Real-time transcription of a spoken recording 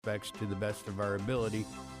aspects to the best of our ability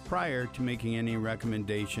prior to making any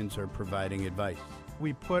recommendations or providing advice.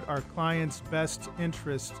 We put our clients' best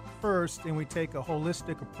interest first, and we take a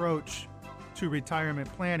holistic approach to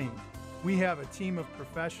retirement planning. We have a team of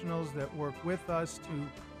professionals that work with us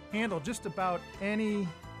to handle just about any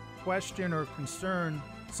question or concern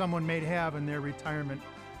someone may have in their retirement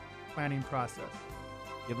planning process.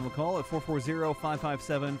 Give them a call at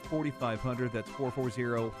 440-557-4500. That's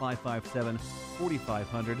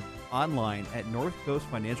 440-557-4500. Online at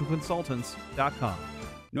northcoastfinancialconsultants.com.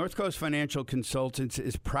 North Coast Financial Consultants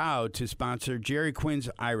is proud to sponsor Jerry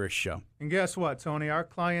Quinn's Irish Show. And guess what, Tony? Our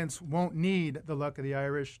clients won't need the luck of the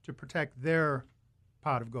Irish to protect their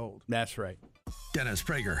pot of gold. That's right. Dennis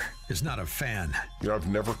Prager is not a fan. You know, I've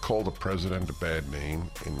never called a president a bad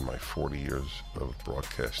name in my 40 years of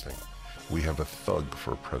broadcasting. We have a thug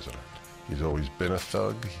for a president. He's always been a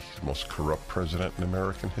thug. He's the most corrupt president in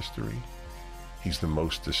American history. He's the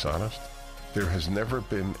most dishonest. There has never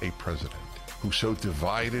been a president who so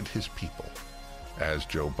divided his people as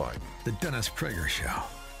Joe Biden. The Dennis Prager Show.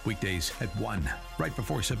 Weekdays at 1, right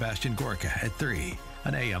before Sebastian Gorka at 3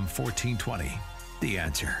 on AM 1420. The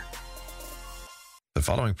Answer. The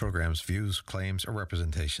following program's views, claims, or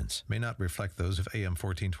representations may not reflect those of AM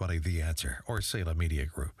 1420 The Answer or Salem Media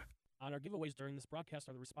Group. Honor giveaways during this broadcast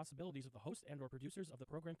are the responsibilities of the host and/or producers of the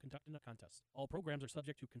program conducting a contest. All programs are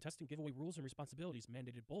subject to contestant giveaway rules and responsibilities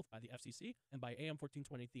mandated both by the FCC and by AM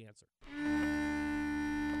 1420 The Answer.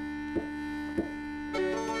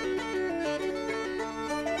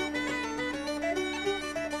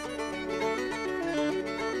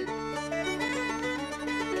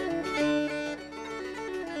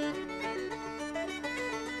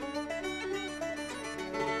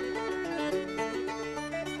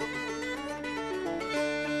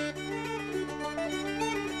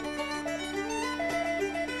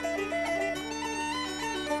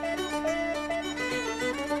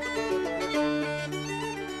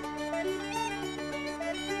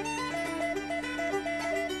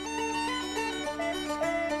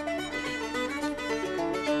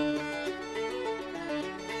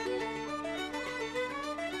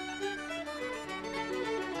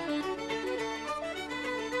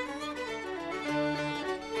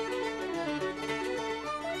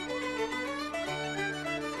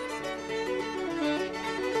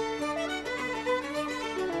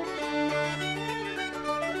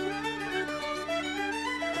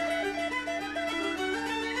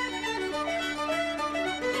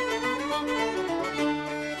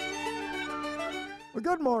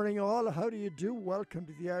 Good morning, all. How do you do? Welcome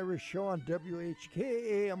to the Irish Show on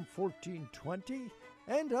WHK AM 1420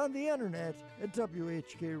 and on the internet at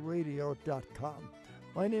WHKradio.com.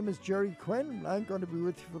 My name is Jerry Quinn. I'm going to be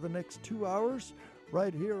with you for the next 2 hours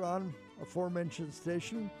right here on aforementioned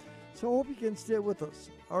station. So I hope you can stay with us.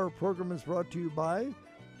 Our program is brought to you by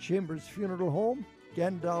Chambers Funeral Home,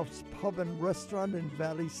 Gandalf's Pub and Restaurant in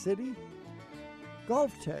Valley City,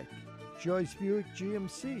 Golf Tech, Joyce Buick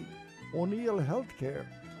GMC, O'Neill Healthcare,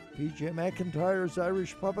 PJ McIntyre's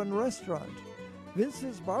Irish Pub and Restaurant,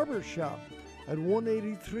 Vince's Barber Shop at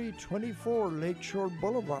 18324 Lakeshore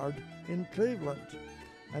Boulevard in Cleveland,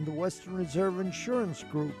 and the Western Reserve Insurance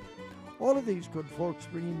Group. All of these good folks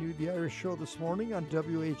bringing you the Irish Show this morning on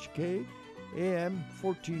WHK AM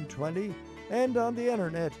 1420 and on the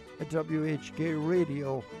internet at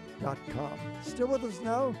WHKradio.com. Still with us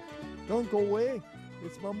now? Don't go away.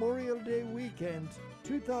 It's Memorial Day weekend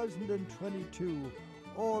 2022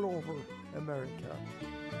 all over America.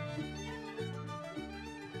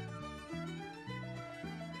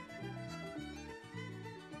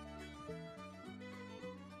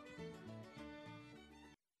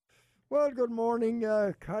 Well, good morning,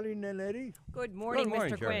 Colleen and Eddie. Good morning,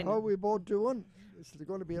 Mr. Quinn. How are we both doing? This is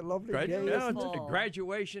going to be a lovely day.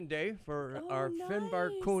 Graduation day for our nice. Finbar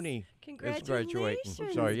Cooney is graduating.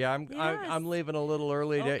 Congratulations. Sorry, yeah, I'm leaving a little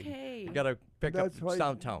early. Okay. Got to pick up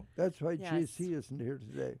downtown. That's why Yes. JC isn't here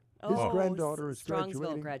today. His Oh, granddaughter is Strongsville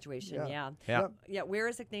graduating. graduation, Yeah. Yeah, where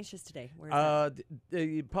is Ignatius today? Where is that?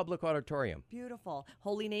 The public auditorium. Beautiful.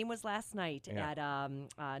 Holy Name was last night Yeah.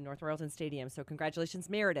 at North Royalton Stadium. So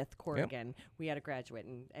congratulations, Meredith Corrigan. We had a graduate.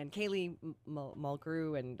 And Kaylee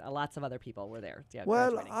Mulgrew and lots of other people were there. Yeah,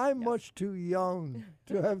 Well, graduating. I'm Yes. much too young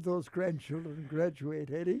to have those grandchildren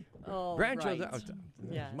graduate, Eddie. Oh, Grandchildren. right.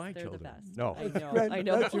 Yes, my they're children. the best. No. I know. I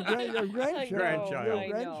know. That's your grandchild. Grandchild. Your I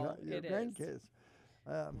know. your It is. grandkids.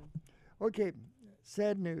 Okay,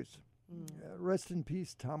 sad news. Rest in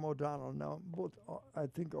peace, Tom O'Donnell. Now, I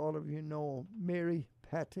think all of you know Mary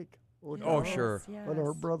Patrick O'Donnell. Oh, sure. Yes. Well,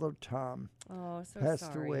 her brother Tom Oh, so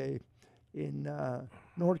passed sorry. away in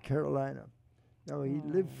North Carolina. Now, he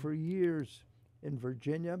lived for years in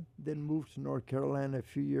Virginia, then moved to North Carolina a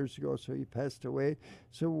few years ago, so he passed away.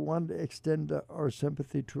 So we want to extend our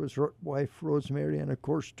sympathy to his wife, Rosemary, and of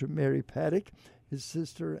course to Mary Paddock, his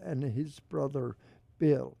sister, and his brother,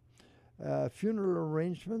 Bill. Funeral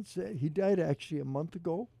arrangements, he died actually a month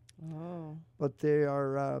ago, but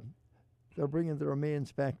they're bringing the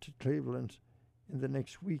remains back to Cleveland in the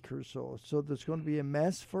next week or so. So there's going to be a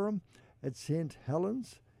mass for him at St.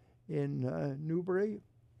 Helens in Newbury.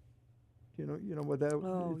 You know where that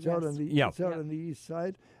it's out on the it's out on the east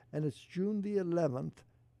side, and it's June the 11th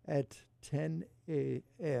at 10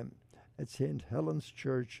 a.m. at St. Helens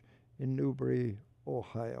Church in Newbury,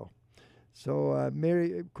 Ohio. So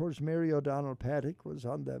Mary O'Donnell Paddock was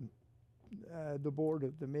on the board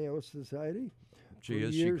of the Mayo Society. She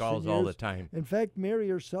is. She calls all the time. In fact, Mary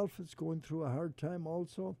herself is going through a hard time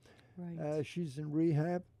also. Right. She's in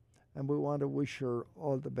rehab, and we want to wish her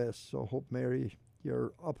all the best. So hope, Mary,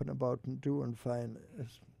 you're up and about and doing fine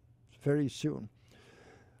very soon.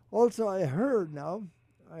 Also, I heard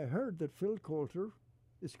that Phil Coulter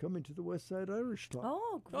is coming to the West Side Irish Club.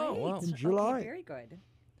 Oh, great. Oh, wow. In July. Okay, very good.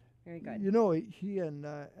 Very good. You know, he and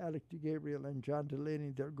Alec DeGabriel and John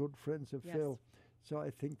Delaney, they're good friends of Phil. So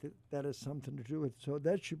I think that has something to do with it. So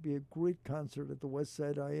that should be a great concert at the West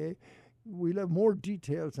Side IA. We'll have more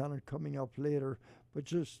details on it coming up later, but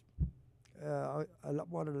just I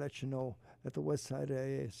want to let you know at the West Side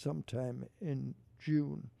IA sometime in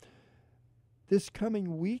June. This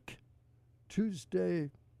coming week,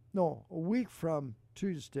 a week from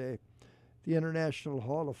Tuesday, the International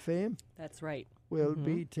Hall of Fame. That's right. Will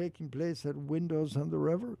be taking place at Windows on the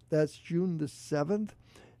River. That's June the 7th.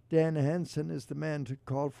 Dan Hansen is the man to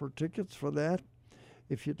call for tickets for that.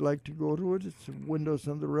 If you'd like to go to it, it's Windows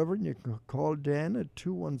on the River, and you can call Dan at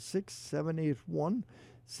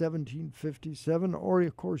 216-781-1757, or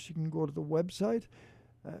of course you can go to the website.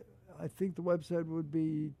 I think the website would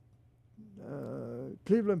be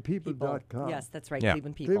clevelandpeople.com. Yes, that's right,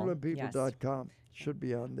 Cleveland People. Clevelandpeople.com should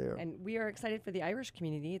be on there. And we are excited for the Irish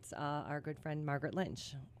community. It's our good friend Margaret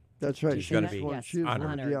Lynch. That's right. She's going to be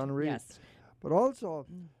honored. Yes. But also,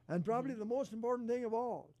 and probably the most important thing of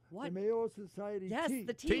all, the Mayo Society tea.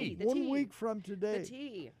 The tea. 1 week from today. The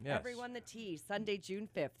tea. Yes. Everyone the tea. Sunday, June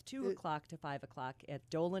 5th, 2 o'clock to 5 o'clock at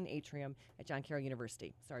Dolan Atrium at John Carroll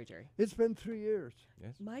University. Sorry, Jerry. It's been 3 years.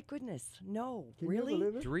 Yes. My goodness. No. Can really? you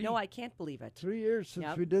believe it? 3. No, I can't believe it. 3 years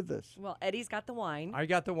since we did this. Well, Eddie's got the wine. I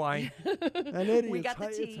got the wine. And Eddie, we got the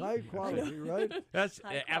tea. It's high quality, right? That's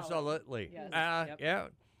High absolutely. Yes. Yeah.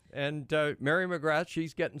 And Mary McGrath,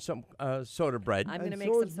 she's getting some soda bread. I'm going to And make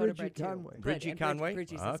so some is soda Bridgie bread Conway. too. Bridgie Good. Conway?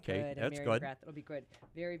 Bridgie's is Okay, good. that's and Mary good. McGrath, it'll be good.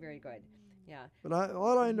 Very, very good. Yeah. But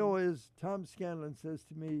all I know is Tom Scanlon says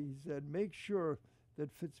to me, he said, make sure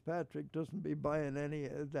that Fitzpatrick doesn't be buying any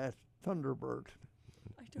of that Thunderbird.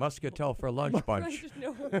 Muscatel for lunch bunch.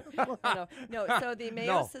 No. So the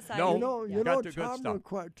Mayo Society. You know, got the good stuff.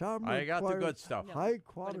 Tom I got the good stuff. High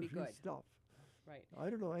quality stuff. Right. I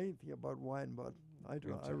don't know anything about wine, but I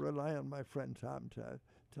rely on my friend Tom to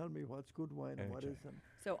tell me what's good wine and what isn't.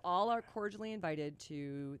 So all are cordially invited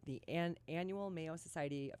to the annual Mayo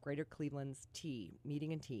Society of Greater Cleveland's tea,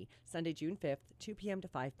 meeting and tea, Sunday, June 5th, 2 p.m. to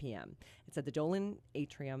 5 p.m. It's at the Dolan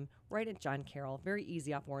Atrium, right at John Carroll, very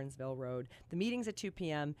easy off Warrensville Road. The meeting's at 2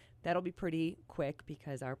 p.m. That'll be pretty quick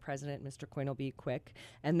because our president, Mr. Quinn, will be quick.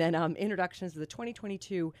 And then introductions to the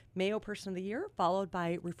 2022 Mayo Person of the Year, followed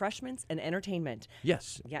by refreshments and entertainment.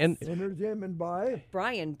 Yes. And entertainment by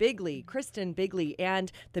Brian Bigley, Kristen Bigley,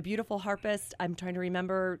 and the beautiful harpist. I'm trying to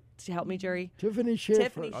remember to help me, Jerry. Tiffany Schaefer.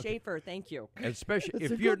 Tiffany Schaefer, thank you. Especially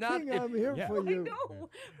it's if a you're good not. Thing I'm here for you. I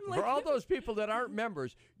know. For all those people that aren't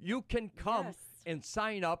members, you can come and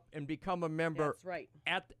sign up and become a member That's right.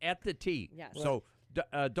 at the tea. Yes. So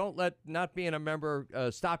don't let not being a member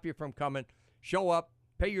stop you from coming. Show up,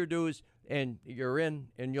 pay your dues, and you're in,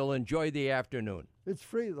 and you'll enjoy the afternoon. It's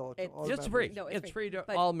free, though. It's free. No, it's free to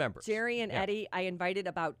but all members. Jerry and Eddie, I invited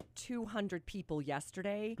about 200 people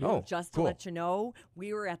yesterday. Oh, just to cool. let you know,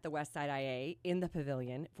 we were at the West Side IA in the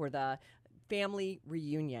pavilion for the family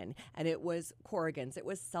reunion, and it was Corrigan's, it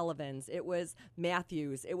was Sullivan's, it was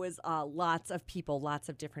Matthews, it was lots of people, lots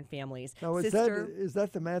of different families. Now, is that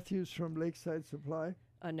the Matthews from Lakeside Supply?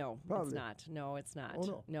 No, Probably. it's not. No, it's not.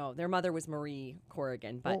 Oh, no, their mother was Marie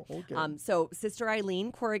Corrigan. But okay. So Sister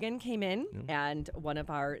Eileen Corrigan came in, and one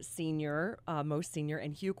of our senior, most senior,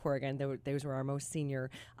 and Hugh Corrigan. Those were our most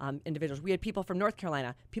senior individuals. We had people from North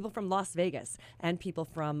Carolina, people from Las Vegas, and people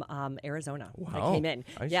from Arizona that came in.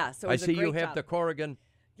 So it was I see a great you have job. the Corrigan.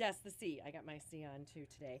 Yes, the C. I got my C on too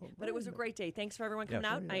today. But it was a great day. Thanks for everyone coming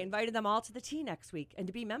Yes. out. I invited them all to the tea next week and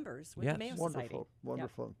to be members with the Mayo Society.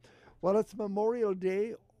 Wonderful. Well, it's Memorial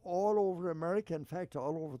Day all over America, in fact,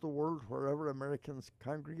 all over the world, wherever Americans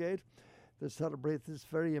congregate, to celebrate this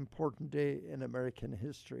very important day in American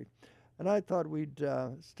history. And I thought we'd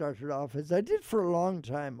start it off, as I did for a long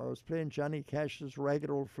time. I was playing Johnny Cash's Ragged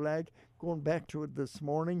Old Flag, going back to it this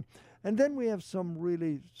morning. And then we have some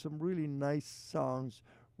really nice songs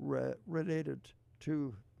related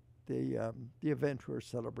to the event we're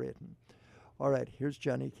celebrating. All right, here's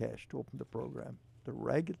Johnny Cash to open the program, the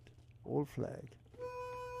Ragged Old Flag.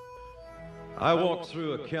 I walked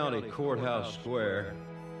through a county courthouse square.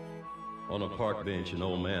 On a park bench, an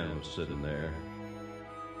old man was sitting there.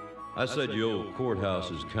 I said, "Your old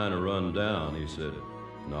courthouse is kind of run down." He said,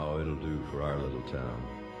 "No, it'll do for our little town."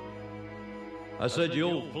 I said,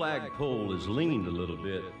 "Your old flagpole is leaned a little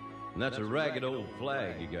bit, and that's a ragged old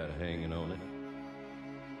flag you got hanging on it."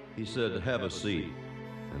 He said, "Have a seat,"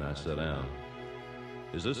 and I sat down.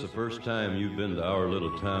 "Is this the first time you've been to our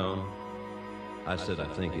little town?" I said, "I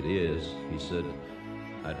think it is." He said,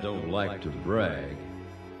 "I don't like to brag,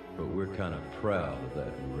 but we're kind of proud of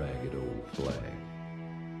that ragged old flag.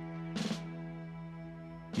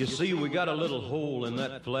 You see, we got a little hole in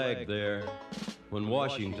that flag there when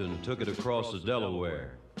Washington took it across the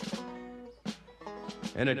Delaware.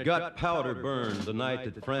 And it got powder burned the night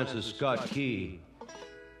that Francis Scott Key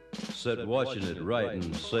sat watching it write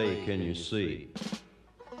and say, 'Can you see?'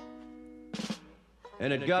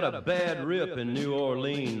 And it got a bad rip in New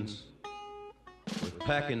Orleans with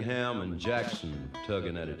Pakenham and Jackson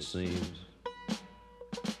tugging at its seams.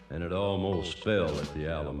 And it almost fell at the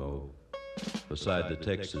Alamo beside the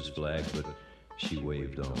Texas flag, but she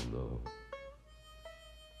waved on, though.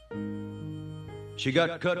 She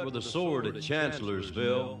got cut with a sword at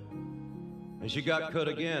Chancellorsville, and she got cut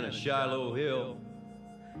again at Shiloh Hill.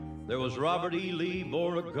 There was Robert E. Lee,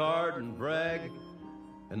 Beauregard, and Bragg,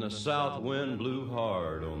 and the south wind blew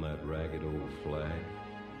hard on that ragged old flag.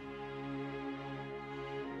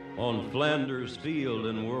 On Flanders Field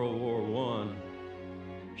in World War I,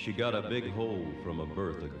 she got a big hole from a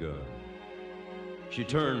Bertha gun. She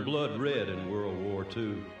turned blood red in World War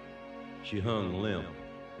II. She hung limp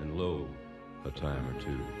and low a time or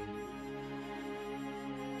two.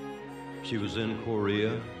 She was in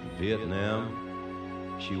Korea, Vietnam.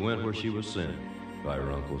 She went where she was sent by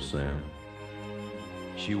her Uncle Sam.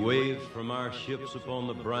 She waved from our ships upon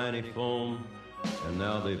the briny foam, and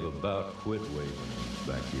now they've about quit waving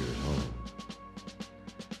back here at home.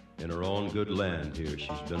 In her own good land here,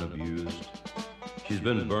 she's been abused. She's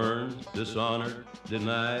been burned, dishonored,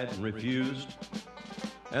 denied, and refused.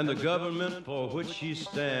 And the government for which she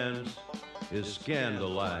stands is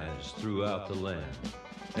scandalized throughout the land.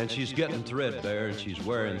 And she's getting threadbare and she's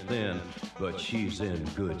wearing thin, but she's in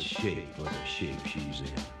good shape for the shape she's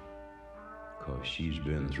in. 'Cause she's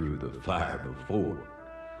been through the fire before.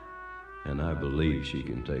 And I believe she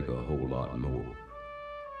can take a whole lot more.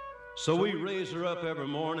 So we raise her up every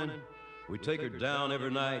morning. We take her down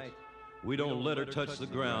every night. We don't let her touch the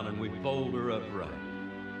ground, and we fold her up right.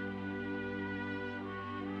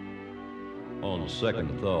 On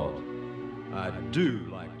second thought, I do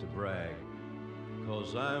like to brag,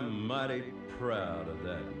 'cause I'm mighty proud of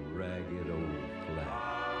that ragged old flag.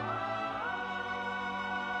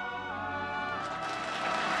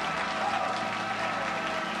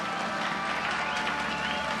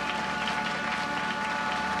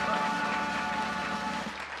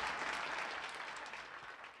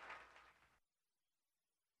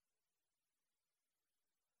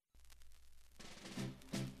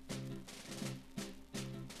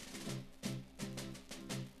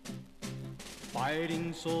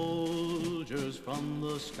 Fighting soldiers from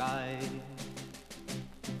the sky,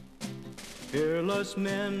 fearless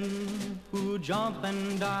men who jump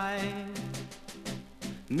and die,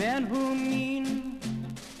 men who mean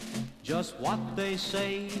just what they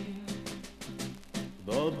say,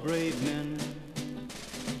 the brave men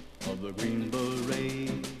of the Green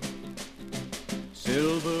Beret,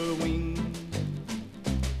 silver wings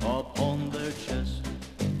upon their chest.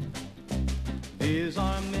 These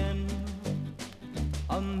are men,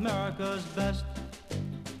 America's best.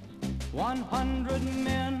 100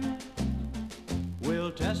 men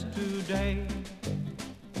will test today,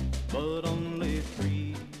 but only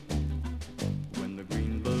 3 win the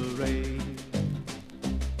Green Beret.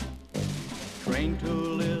 Trained to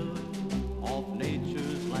live off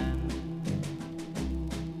nature's land,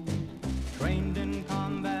 trained in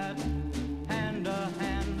combat hand to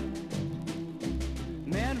hand,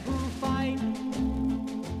 men who fight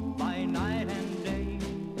by night and day.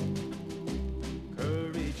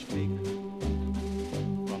 Courage take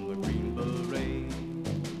from the Green Beret,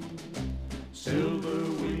 silver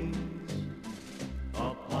wings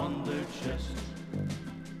upon their chest.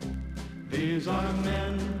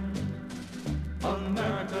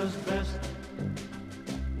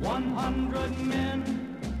 100 men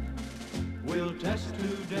will test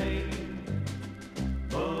today,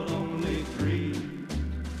 but only 3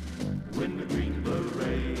 win the Green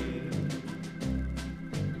Beret.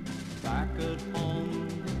 Back at home,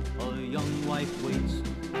 a young wife waits.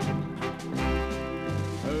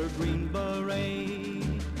 Her Green Beret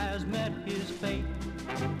has met his fate.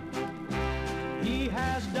 He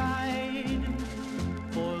has died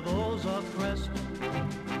for those oppressed,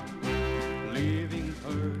 leaving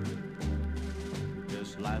her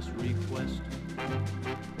this last request.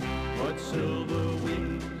 Put silver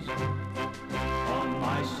wings on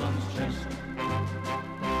my son's chest.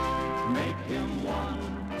 Make him one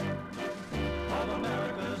of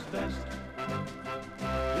America's best.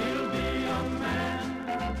 He'll be a man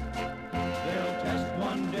they'll test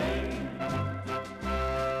one day.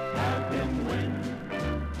 Have him win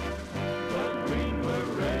the Green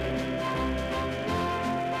Beret.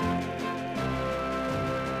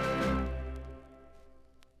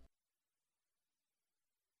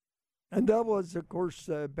 And that was, of course,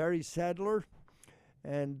 Barry Sadler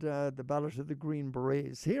and the Ballad of the Green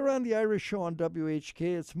Berets. Here on the Irish Show on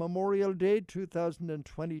WHK, it's Memorial Day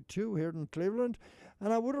 2022 here in Cleveland.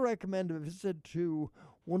 And I would recommend a visit to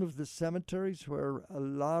one of the cemeteries where a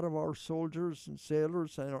lot of our soldiers and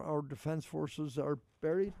sailors and our defense forces are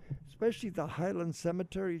buried, especially the Highland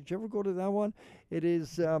Cemetery. Did you ever go to that one? It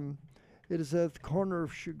is at the corner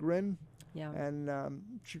of Chagrin. Yeah. And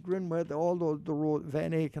Chagrin, where all the road,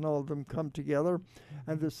 Van Eyck and all of them come together.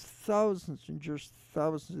 And there's thousands and just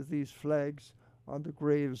thousands of these flags on the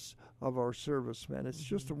graves of our servicemen. It's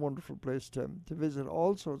just a wonderful place to visit.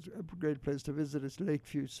 Also, it's a great place to visit is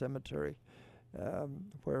Lakeview Cemetery,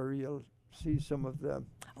 where you'll see some of the...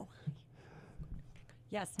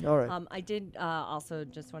 Yes. All right. I did also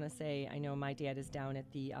just want to say, I know my dad is down at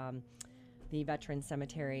the Veterans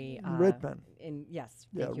Cemetery. Rittman. Yes.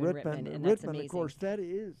 Yeah, thank you, in Rittman. And that's amazing. Of course, that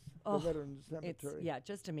is the Oh, Veterans Cemetery. It's,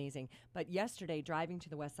 just amazing. But yesterday, driving to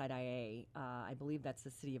the West Side IA, I believe that's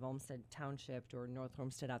the city of Olmsted Township or North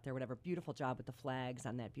Olmsted out there, whatever. Beautiful job with the flags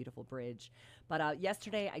on that beautiful bridge. But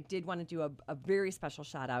yesterday, I did want to do a very special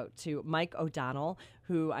shout out to Mike O'Donnell,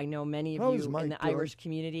 who I know many of you in the Irish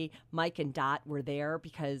community. Mike and Dot were there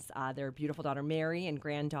because their beautiful daughter Mary and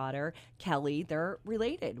granddaughter Kelly, they're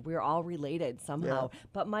related. We're all related somehow. Yeah.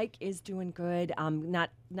 But Mike is doing good.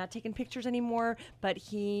 Not taking pictures anymore, but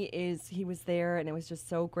he was there, and it was just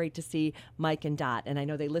so great to see Mike and Dot. And I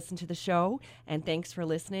know they listened to the show, and thanks for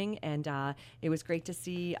listening. And it was great to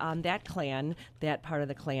see that part of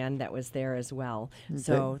the clan that was there as well. Okay.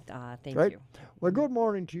 So thank you. Well, good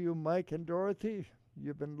morning to you, Mike and Dorothy.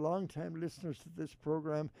 You've been long-time listeners to this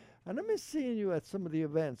program, and I miss seeing you at some of the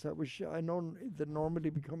events. I know that normally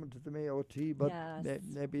be coming to the Mayo Tea, but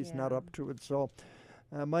maybe it's not up to it. So,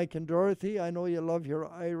 Mike and Dorothy, I know you love your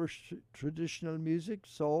Irish traditional music,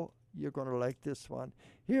 so you're going to like this one.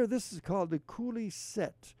 Here, this is called the Cooley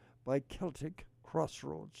Set by Celtic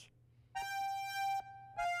Crossroads.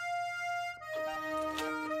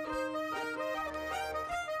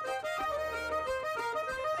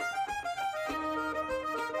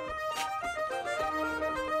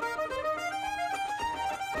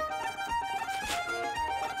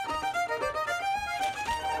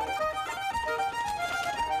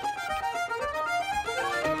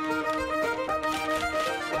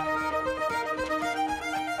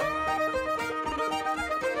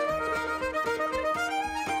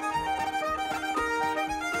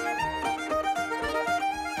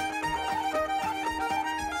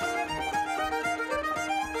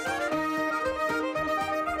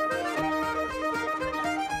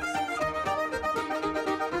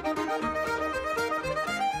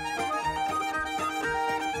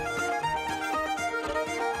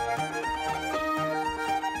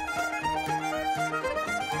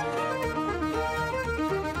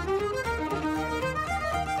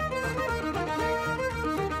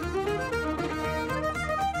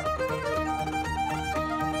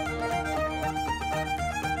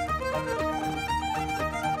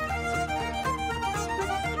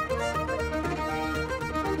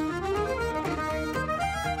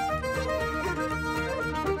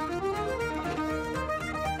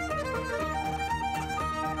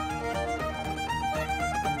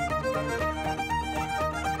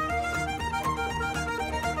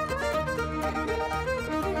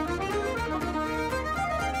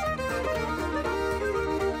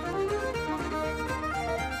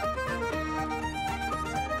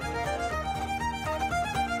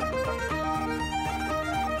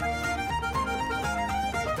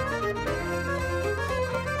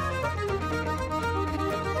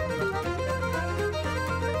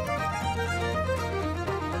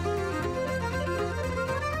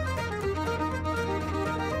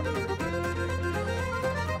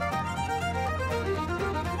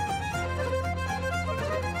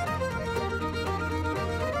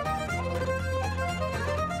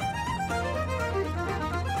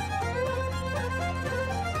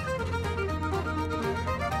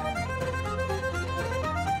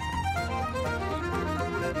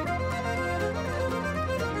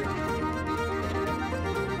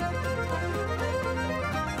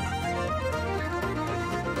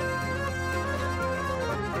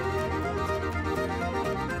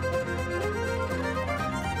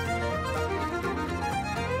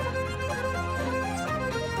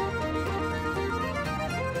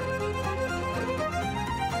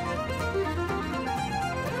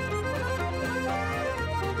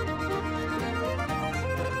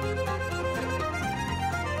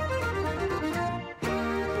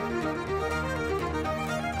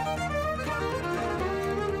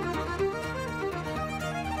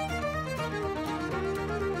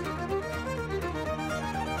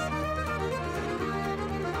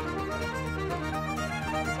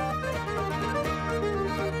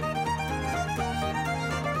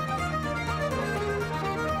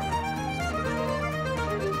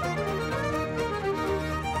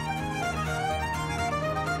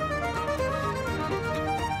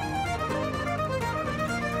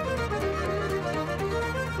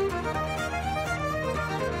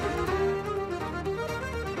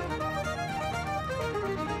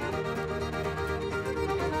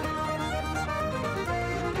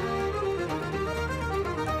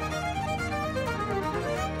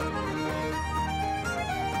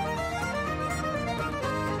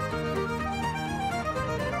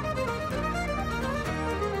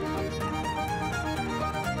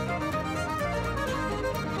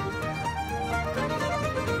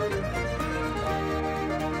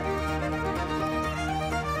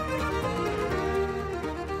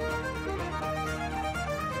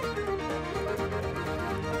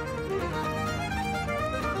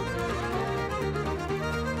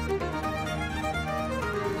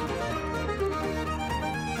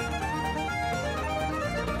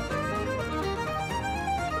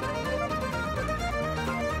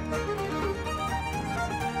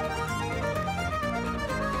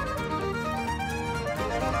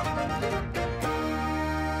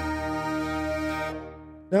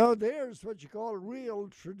 Now, there's what you call real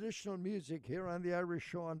traditional music here on the Irish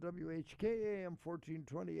Show on WHK AM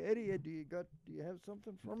 1420. Eddie, do you have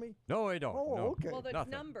something for me? No, I don't. Oh, no. okay. Well, the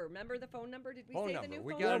Nothing. number. Remember the phone number? Did we Phone say number. the new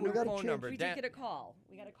We phone got a number? new gotta phone change number. We did get a call.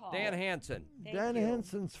 We got a call. Dan Hansen. Thank Dan you.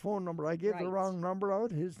 Hansen's phone number. I gave the Right. wrong number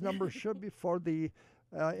out. His number should be for the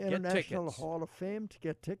International tickets. Hall of Fame. To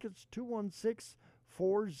get tickets,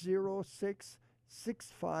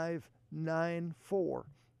 216-406-6594.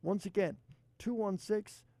 Once again,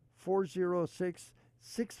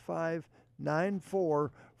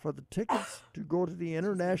 216-406-6594 for the tickets to go to the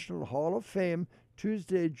International Hall of Fame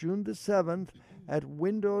Tuesday, June the 7th at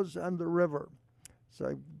Windows on the River.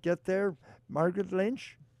 So get there. Margaret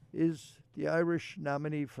Lynch is the Irish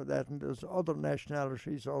nominee for that, and there's other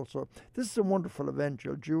nationalities also. This is a wonderful event.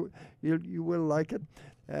 You will like it.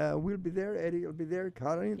 We'll be there. Eddie will be there.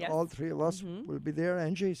 Colleen, Yes. all three of us will be there.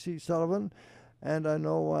 And J.C. Sullivan. And I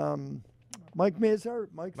know Mike Mazar.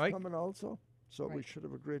 Mike's coming also. So we should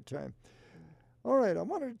have a great time. All right, I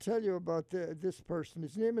wanted to tell you about this person.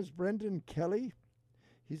 His name is Brendan Kelly.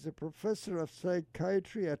 He's a professor of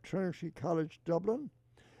psychiatry at Trinity College Dublin.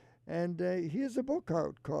 And he has a book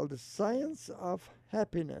out called The Science of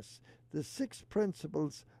Happiness, The 6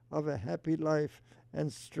 Principles of a Happy Life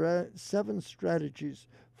and 7 Strategies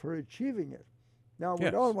for Achieving It. Now,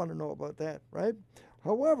 we'd all want to know about that, right?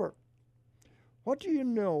 However, what do you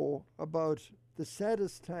know about the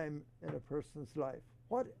saddest time in a person's life?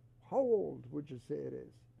 How old would you say it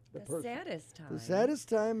is? The saddest time. The saddest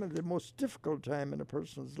time and the most difficult time in a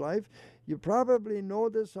person's life. You probably know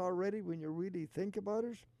this already when you really think about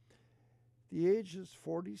it. The age is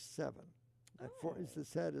 47. Is the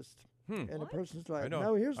saddest in a person's life. I don't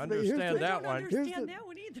now, here's understand the, that I one. don't understand that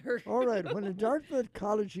one either. All right. When a Dartmouth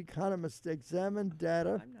College economist examined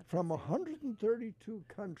data from 132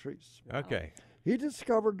 countries, Okay. he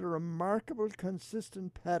discovered a remarkable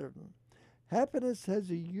consistent pattern. Happiness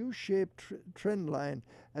has a U-shaped trend line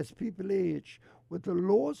as people age, with the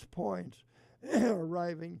lowest point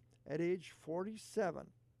arriving at age 47,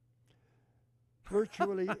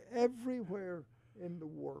 virtually everywhere in the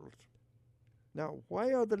world. Now,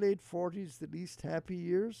 why are the late 40s the least happy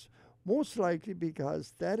years? Most likely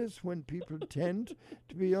because that is when people tend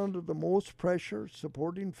to be under the most pressure,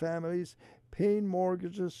 supporting families, paying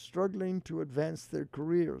mortgages, struggling to advance their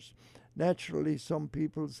careers. Naturally, some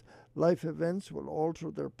people's life events will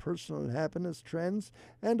alter their personal happiness trends,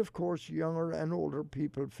 and of course, younger and older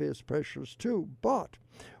people face pressures too. But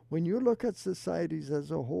when you look at societies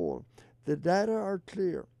as a whole, the data are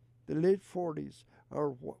clear. The late 40s are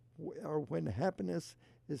when happiness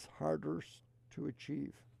is harder to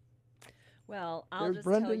achieve. Well, I'll There's just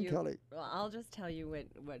Brendan tell you. Kelly. Well, I'll just tell you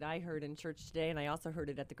what I heard in church today, and I also heard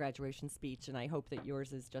it at the graduation speech, and I hope that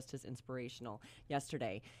yours is just as inspirational.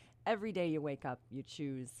 Yesterday, every day you wake up, you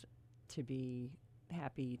choose to be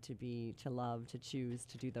happy, to love, to choose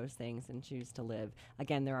to do those things and choose to live.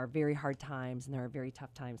 Again, there are very hard times and there are very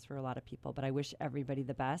tough times for a lot of people, but I wish everybody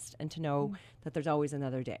the best and to know that there's always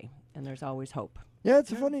another day and there's always hope. Yeah,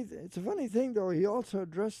 it's a funny thing though. He also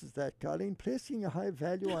addresses that, Colleen. Placing a high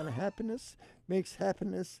value on happiness makes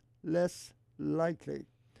happiness less likely.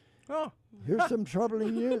 Oh. Here's some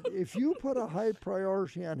troubling news. If you put a high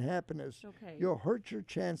priority on happiness, Okay. you'll hurt your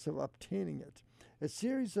chance of obtaining it. A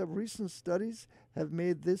series of recent studies have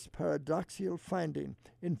made this paradoxical finding.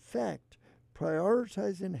 In fact,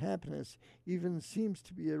 prioritizing happiness even seems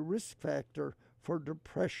to be a risk factor for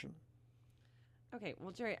depression. Okay,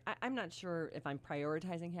 well, Jerry, I'm not sure if I'm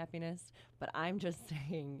prioritizing happiness, but I'm just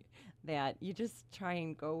saying that you just try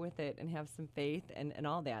and go with it and have some faith and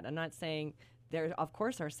all that. I'm not saying there, of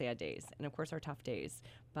course, are sad days and, of course, are tough days,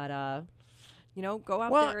 but, go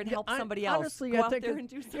out there and help somebody else. Honestly, Go I out think there and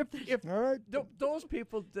do something. if All right. those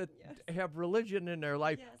people that have religion in their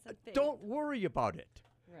life, Yes, and faith. don't worry about it.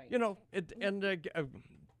 Right.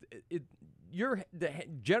 You're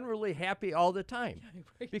generally happy all the time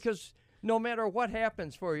Right. because no matter what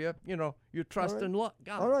happens for you, you trust right. in God.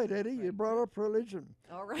 All right, Eddie, you brought up religion.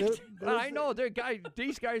 All right. I know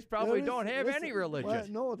these guys probably There don't is- have listen, any religion. Well,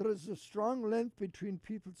 no, there is a strong link between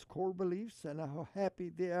people's core beliefs and how happy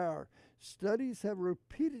they are. Studies have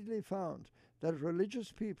repeatedly found that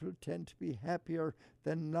religious people tend to be happier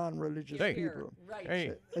than non-religious Hey. people. Right.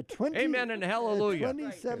 Hey, A amen and hallelujah. A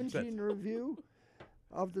 2017 review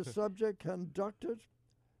of the subject conducted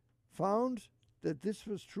found that this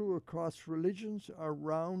was true across religions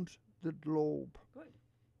around the globe. Good.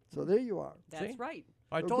 So there you are. That's See? right.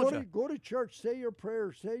 I So told go you. go to church, say your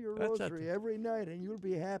prayers, say your That's it. rosary every night, and you'll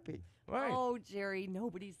be happy. Right. Oh, Jerry,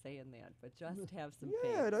 nobody's saying that, but just have some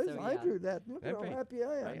Yeah, faith. it is. So, I do that. Look at how Happy. happy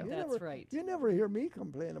I am. Yeah. You That's never, right. You never hear me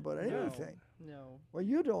complain about anything. No. Well,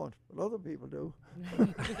 you don't, but other people do.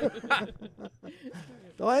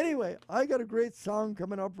 So anyway, I got a great song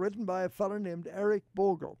coming up written by a fella named Eric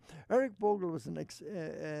Bogle. Eric Bogle was an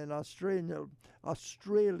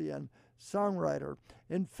Australian songwriter.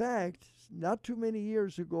 In fact, not too many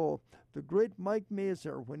years ago, the great Mike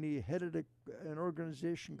Mazer, when he headed an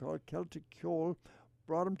organization called Celtic Cole,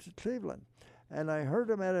 brought him to Cleveland. And I heard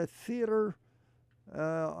him at a theater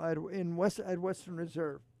at Western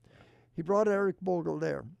Reserve. He brought Eric Bogle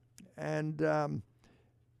there. And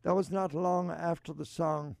that was not long after the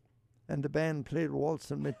song and the band played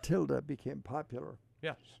Waltz and Matilda became popular.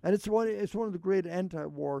 Yes. And it's one of the great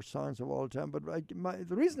anti-war songs of all time. But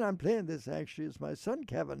the reason I'm playing this actually is my son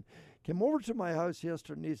Kevin came over to my house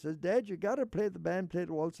yesterday and he says, "Dad, you got to play the band played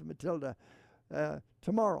Waltz and Matilda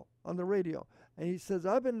tomorrow on the radio." And he says,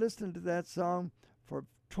 "I've been listening to that song for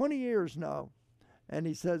 20 years now." And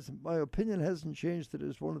he says, "My opinion hasn't changed. It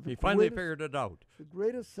is one of the He finally greatest, figured it out. the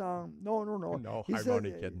greatest song." No. No, He I'm said,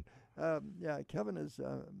 only kidding. Yeah, Kevin is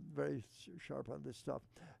very sharp on this stuff.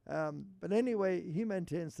 But anyway, he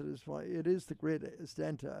maintains that it is the greatest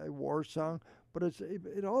anti-war song, but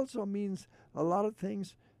it also means a lot of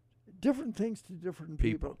things, different things to different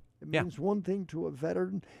people. It Yeah. means one thing to a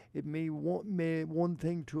veteran. It may one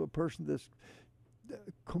thing to a person that's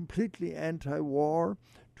completely anti-war.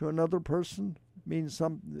 To another person, means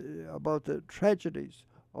something about the tragedies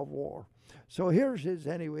of war. So here's his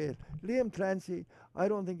anyway. Liam Clancy, I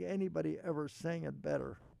don't think anybody ever sang it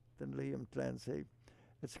better than Liam Clancy.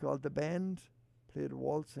 It's called The Band Played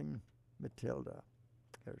Waltzing Matilda.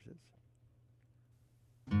 Here's his.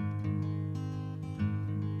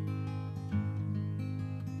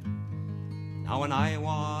 Now when I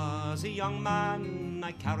was a young man,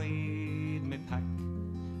 I carried my pack,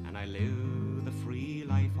 and I lived the free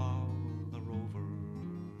life of the rover.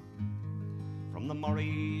 From the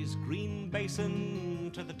Murray's green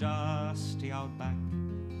basin to the dusty outback,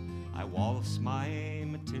 I waltzed my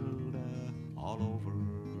Matilda all over.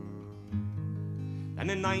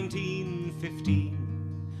 Then in 1915,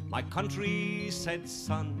 my country said,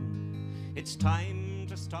 "Son, it's time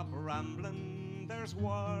to stop rambling, there's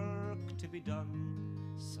work to be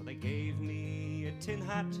done." So they gave me a tin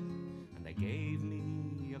hat and they gave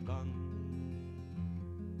me a gun,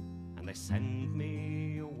 and they sent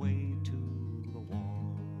me away to the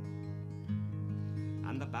war.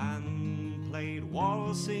 And the band played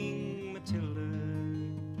Waltzing Matilda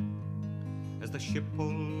as the ship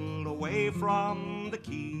pulled away from the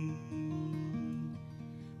quay.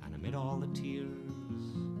 And amid all the tears,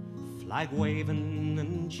 flag waving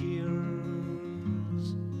and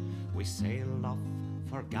cheers, we sailed off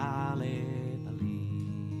for Gallipoli.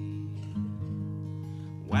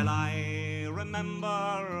 Well, I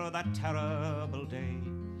remember that terrible day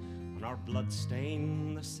when our blood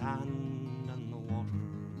stained the sand and the water,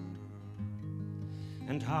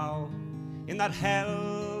 and how in that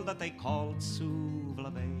hell that they called Suvla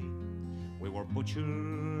Bay, we were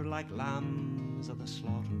butchered like lambs of the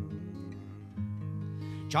slaughter.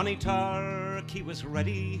 Johnny Turkey was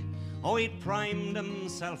ready, oh, he'd primed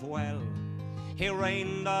himself well. He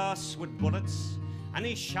rained us with bullets and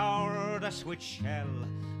he showered us with shell,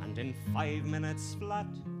 and in 5 minutes flat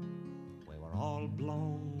we were all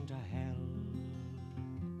blown to hell.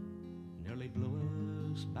 Nearly blew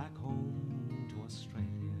us back home to Australia.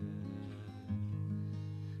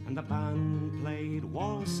 And the band played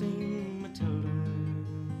Waltzing Matilda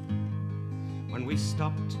when we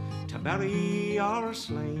stopped to bury our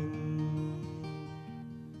slain.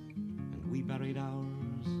 And we buried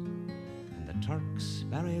ours, and the Turks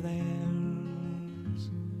buried theirs.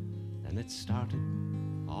 Then it started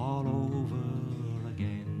all over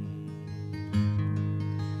again.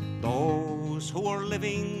 Those who were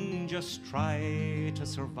living just try to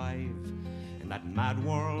survive in that mad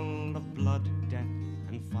world of blood, death,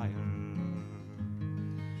 and fire.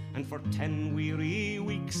 And for 10 weary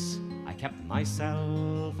weeks I kept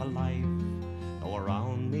myself alive, though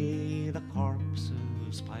around me the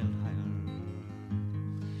corpses piled higher.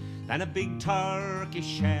 Then a big turkey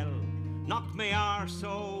shell knocked me arse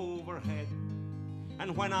overhead,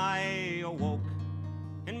 and when I awoke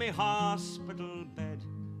in my hospital bed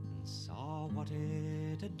and saw what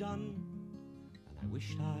it had done, and I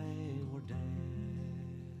wished I were dead.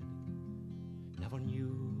 Never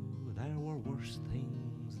knew there were worse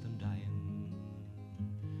things than dying.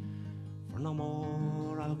 For no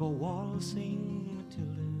more I'll go waltzing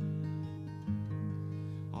Matilda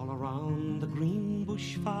all around the green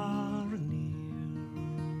bush far and near.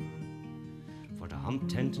 For to from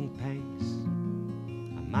tent and pegs.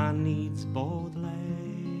 A man needs both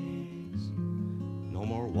legs. No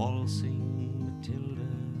more waltzing Matilda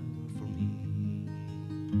for me.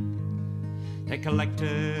 They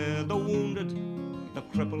collected the wounded, the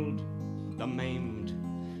crippled, the maimed,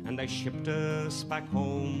 and they shipped us back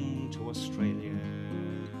home to Australia.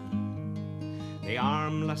 The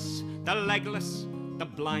armless, the legless, the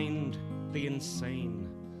blind, the insane,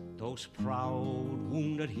 those proud,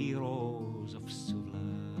 wounded heroes of Suvla.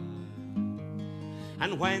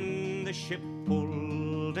 And when the ship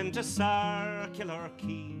pulled into Circular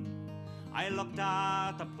Quay, I looked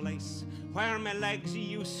at the place where my legs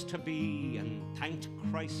used to be, and thanked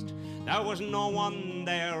Christ there was no one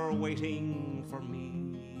there waiting for me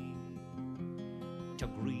to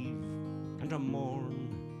grieve and to mourn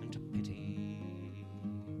and to pity.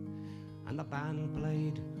 And the band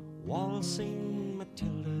played Waltzing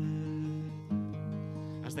Matilda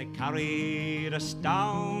as they carried us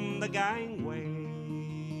down the gangway.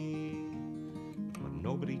 But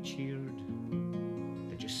nobody cheered,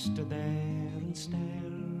 they just stood there and stared.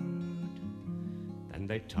 Then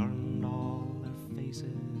they turned all their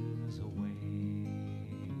faces away.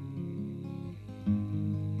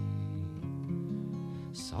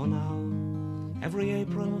 So now, every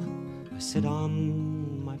April, I sit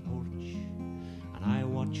on my porch and I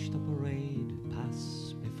watch the parade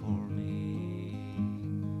pass before me.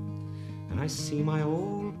 And I see my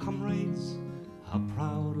old comrades, how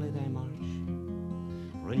proudly they march,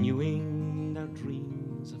 renewing their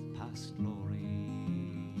dreams of past glory.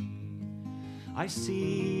 I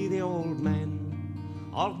see the old men,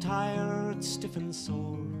 all tired, stiff and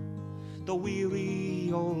sore, the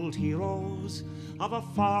weary old heroes of a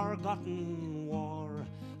forgotten war.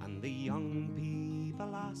 And the young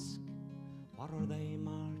people ask, what are they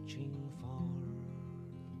marching for?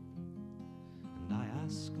 And I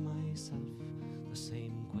ask myself the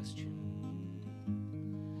same question.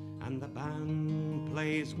 And the band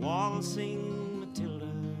plays Waltzing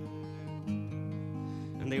Matilda,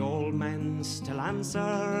 and the old men still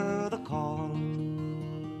answer the call.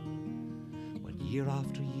 But year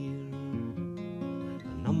after year,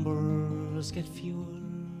 the numbers get fewer.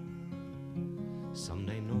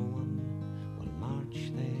 Someday no one will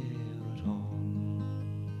march there at all.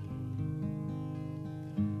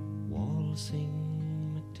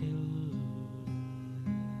 Waltzing Matilda,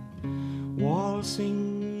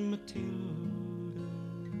 waltzing Matilda,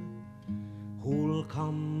 who'll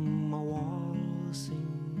come a waltzing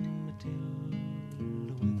Matilda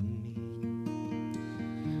with me?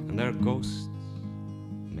 And their ghosts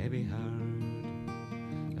may be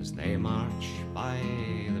heard as they march by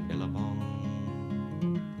the billabong.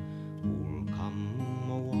 Who'll come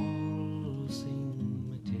a waltzing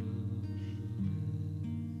Matilda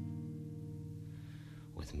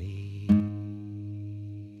with me?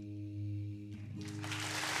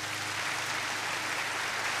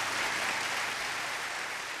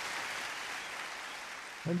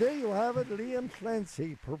 And there you have it, Liam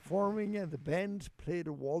Clancy performing, and the band played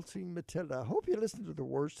a Waltzing Matilda. I hope you listened to the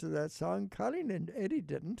words to that song. Colin and Eddie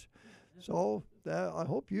didn't. So I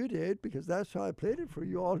hope you did, because that's how I played it for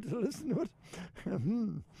you all to listen to it.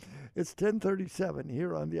 It's 10:37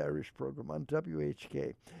 here on the Irish program on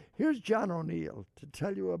WHK. Here's John O'Neill to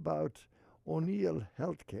tell you about O'Neill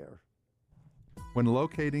Healthcare. When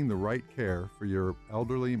locating the right care for your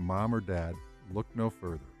elderly mom or dad, look no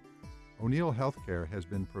further. O'Neill Healthcare has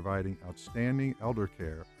been providing outstanding elder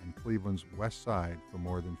care on Cleveland's west side for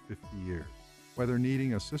more than 50 years. Whether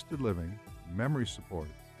needing assisted living, memory support,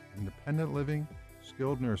 independent living,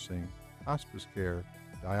 skilled nursing, hospice care,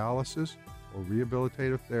 dialysis, or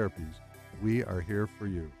rehabilitative therapies, we are here for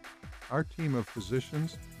you. Our team of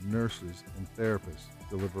physicians, nurses, and therapists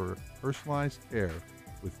deliver personalized care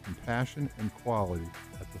with compassion and quality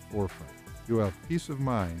at the forefront. You have peace of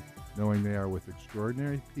mind knowing they are with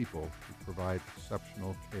extraordinary people who provide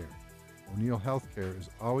exceptional care. O'Neill Healthcare is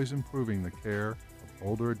always improving the care of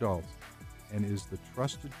older adults and is the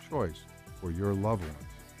trusted choice for your loved ones.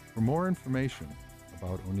 For more information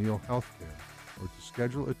about O'Neill Healthcare or to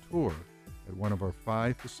schedule a tour at one of our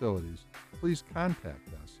 5 facilities, please contact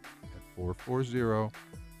us at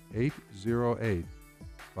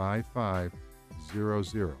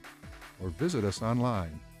 440-808-5500 or visit us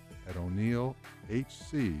online at o'neillhc.com.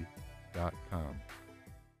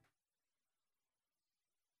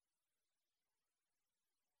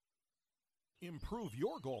 Improve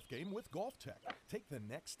your golf game with GolfTech. Take the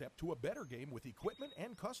next step to a better game with equipment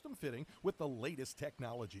and custom fitting with the latest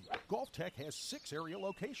technology. GolfTech has 6 area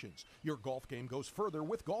locations. Your golf game goes further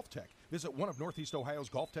with GolfTech. Visit one of Northeast Ohio's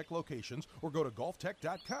GolfTech locations or go to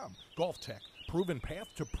golftech.com. GolfTech, proven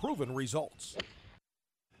path to proven results.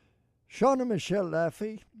 Sean and Michelle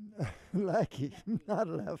Lackey,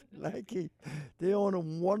 they own a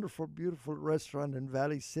wonderful, beautiful restaurant in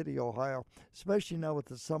Valley City, Ohio. Especially now with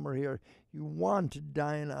the summer here, you want to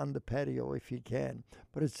dine on the patio if you can,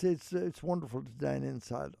 but it's wonderful to dine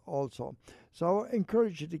inside also. So I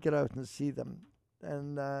encourage you to get out and see them.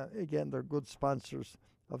 And again, they're good sponsors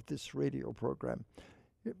of this radio program.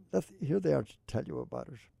 Here they are to tell you about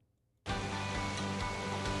it.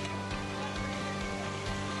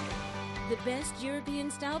 The best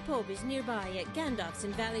European-style pub is nearby at Gandalf's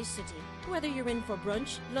in Valley City. Whether you're in for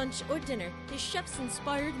brunch, lunch or dinner, the chef's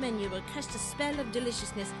inspired menu will cast a spell of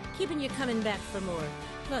deliciousness, keeping you coming back for more.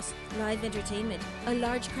 Plus, live entertainment, a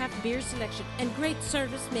large craft beer selection and great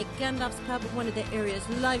service make Gandalf's pub one of the area's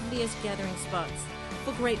liveliest gathering spots.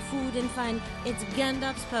 For great food and fun, it's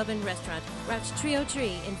Gandalf's Pub and Restaurant, Route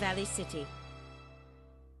 303 in Valley City.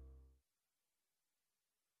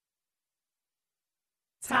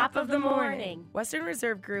 Top of the morning. Western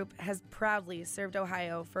Reserve Group has proudly served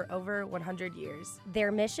Ohio for over 100 years. Their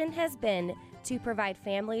mission has been to provide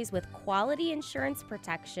families with quality insurance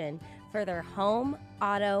protection for their home,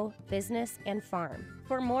 auto, business, and farm.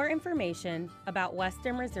 For more information about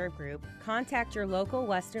Western Reserve Group, contact your local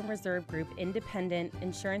Western Reserve Group independent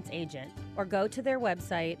insurance agent or go to their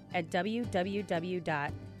website at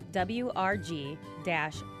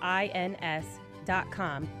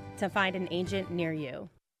www.wrg-ins.com to find an agent near you.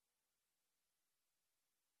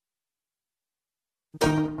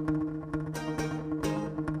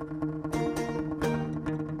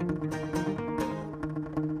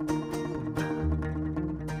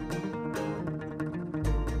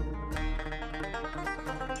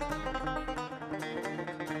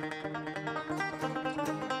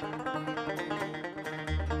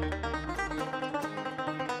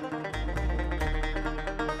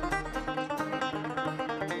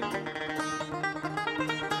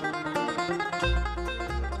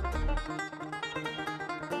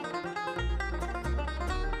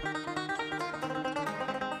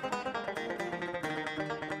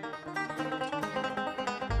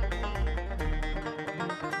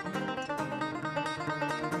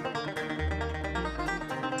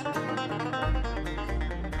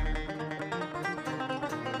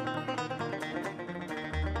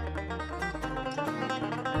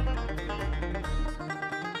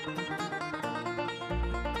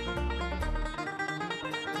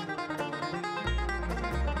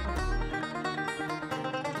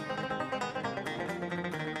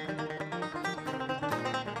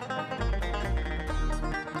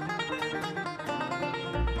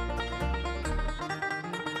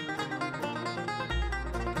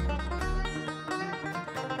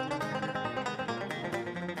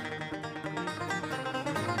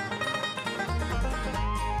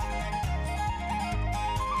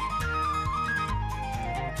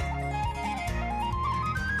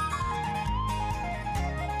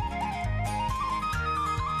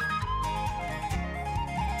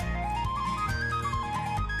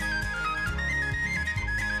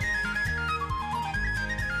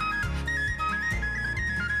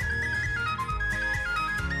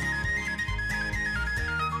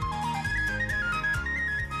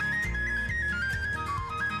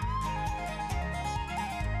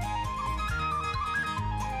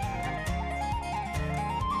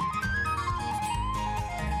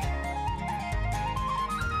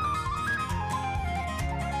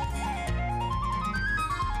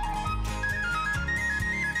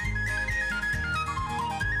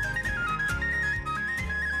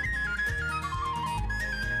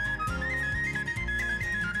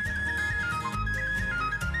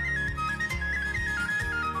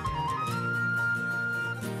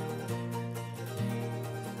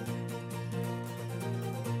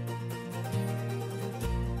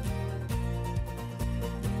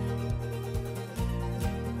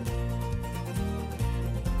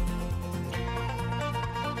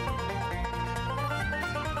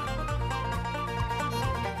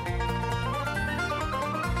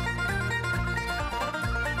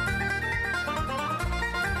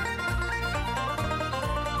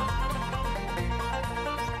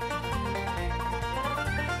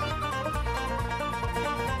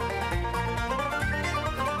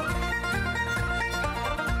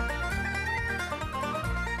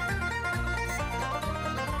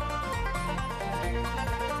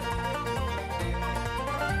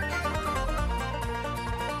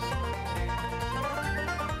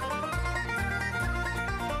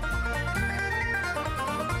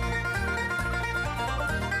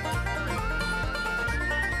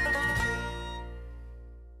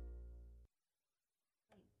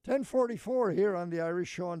 10:44 here on the Irish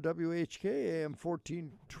Show on WHK AM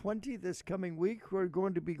 1420. This coming week, we're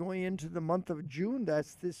going to be going into the month of June.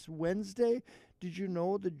 That's this Wednesday. Did you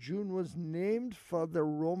know that June was named for the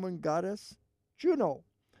Roman goddess Juno,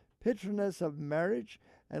 patroness of marriage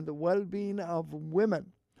and the well-being of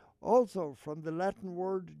women? Also from the Latin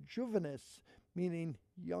word juvenis, meaning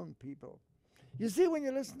young people. You see, when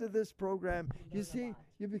you listen to this program,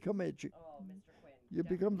 you become educated. You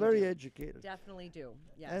become very educated. Definitely do,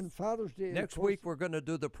 yes. And Father's Day. Next week, we're going to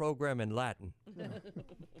do the program in Latin.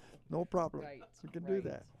 No problem. Right, We can do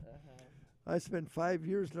that. I spent 5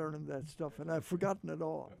 years learning that stuff, and I've forgotten it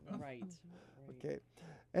all. Right. Okay.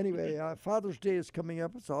 Anyway, Father's Day is coming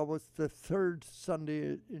up. It's always the third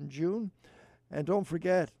Sunday in June. And don't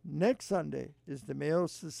forget, next Sunday is the Mayo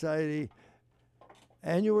Society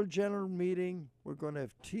annual general meeting. We're going to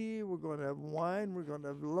have tea, we're going to have wine, we're going to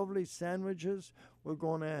have lovely sandwiches, we're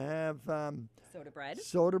going to have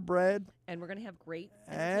soda bread, and we're going to have great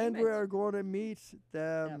and we are going to meet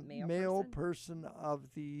the Mayo person of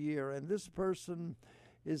the year. And this person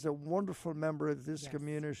is a wonderful member of this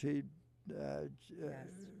community.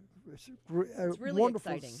 It's really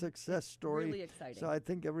wonderful exciting. success story. Really exciting. So I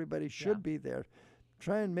think everybody should be there.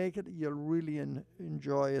 Try and make it. You'll really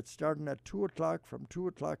enjoy it. Starting at 2 o'clock, from 2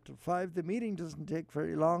 o'clock to 5. The meeting doesn't take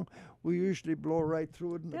very long. We usually blow right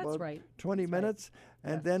through it in That's about right. 20 minutes.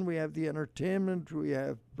 And then we have the entertainment. We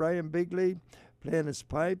have Brian Bigley playing his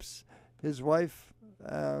pipes. His wife,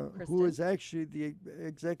 who is actually the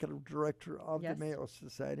executive director of the Mayo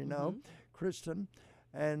Society now, Kristen.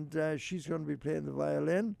 And she's going to be playing the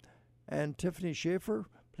violin. And Tiffany Schaefer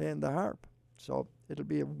playing the harp. So it'll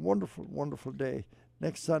be a wonderful, wonderful day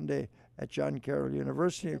next Sunday at John Carroll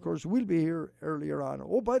University. Of course, we'll be here earlier on.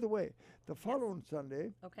 Oh, by the way, the following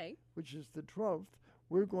Sunday, which is the 12th,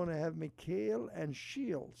 we're going to have Mikhail and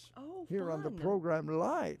Shields here on the program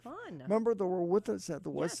live. Fun. Remember they were with us at the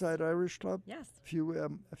West Side Irish Club Yes.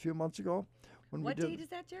 a few months ago? When What we did, date is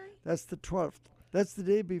that, Jerry? That's the 12th. That's the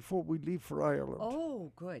day before we leave for Ireland.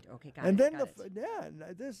 Oh, good. Okay, got And it. then got it.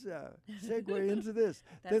 this segue into this.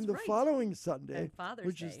 That's Then the right. following Sunday, And Father's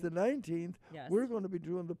which is Day. the 19th, Yes. we're going to be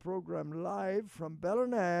doing the program live from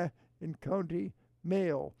Ballina in County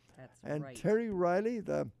Mayo. That's and right. Terry Riley,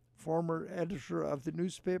 the former editor of the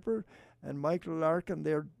newspaper, and Michael Larkin,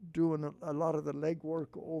 they're doing a lot of the legwork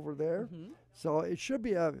over there. So it should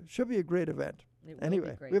be a great event. It will be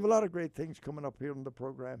Anyway, great. we have a lot of great things coming up here in the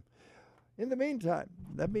program. In the meantime,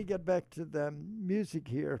 let me get back to the music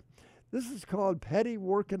here. This is called Paddy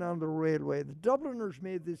Working on the Railway. The Dubliners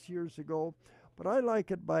made this years ago, but I like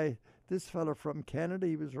it by this fella from Canada.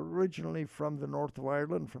 He was originally from the north of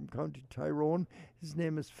Ireland, from County Tyrone. His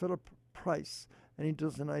name is Philip Price, and he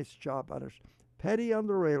does a nice job at it. Paddy on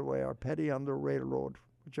the Railway, or Paddy on the Railroad,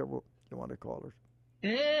 whichever you want to call it.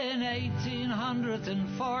 In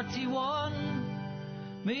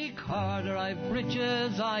 1841, me corduroy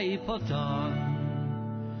breeches I put on.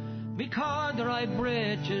 Me corduroy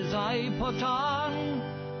breeches I put on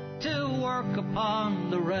to work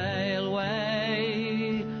upon the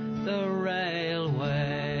railway, the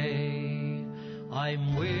railway.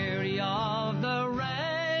 I'm weary of the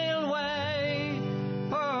railway,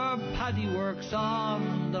 poor Paddy works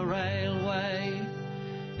on the railway.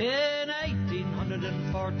 In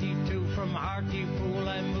 1842 from Hartlepool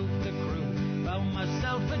I moved the crew, found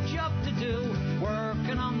myself a job to do,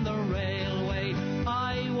 working on the railway.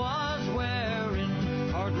 I was wearing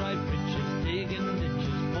corduroy breeches, digging ditches,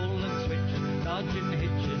 pulling switches, dodging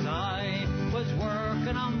hitches. I was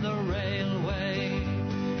working on the railway.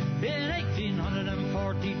 In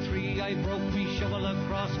 1843 I broke me shovel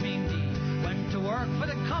across me knee, went to work for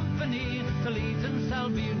the company, the Leeds and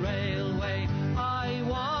Selby Railway. I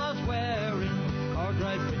was wearing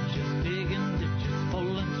corduroy breeches, digging ditches,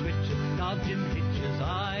 pulling switches, dodging hitches.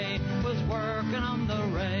 I was working on the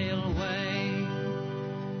railway.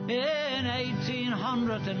 In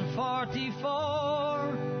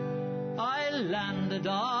 1844 I landed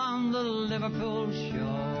on the Liverpool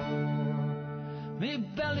shore. Me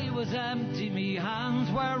belly was empty, me hands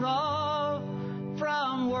were raw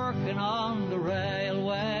from working on the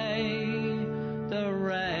railway, the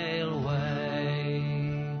railway.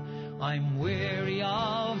 I'm weary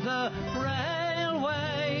of the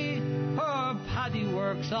railway, poor Paddy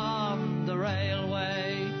works on the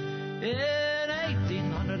railway. In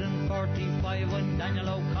 1845 when Daniel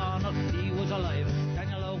O'Connell, he was alive,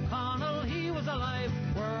 Daniel O'Connell, he was alive,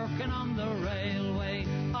 working on the railway.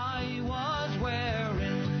 I was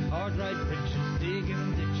wearing corduroy breeches,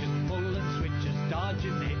 digging ditches, pulling switches,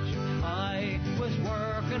 dodging hitches. I was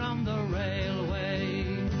working on the railway.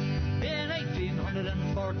 In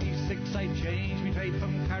 1846 I changed me trade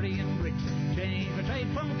from carrying bricks. Changed my trade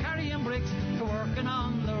from carrying bricks to working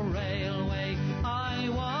on the railway. I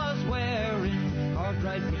was wearing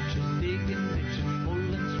cart-ride breeches, digging ditches,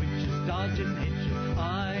 pulling switches, dodging hitches.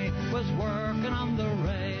 I was working on the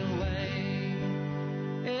railway.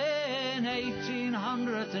 In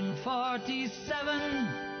 1847,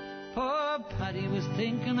 poor Paddy was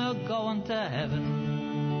thinking of going to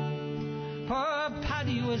heaven. Poor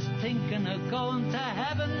Paddy was thinking of going to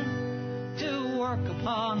heaven to work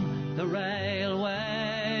upon the railway.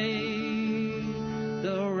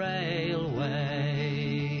 The railway.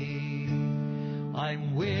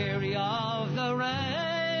 I'm weary of the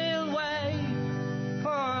railway.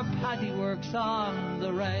 Poor Paddy works on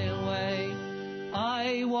the railway.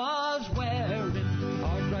 I was wearing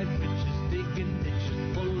hard-ride breeches, digging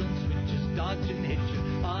ditches, pulling switches, dodging hitches.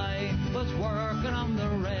 I was working on the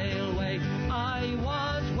railway. I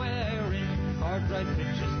was wearing hard-ride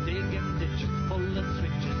breeches, digging ditches, pulling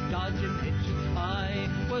switches, dodging hitches. I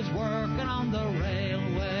was working on the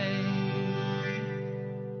railway.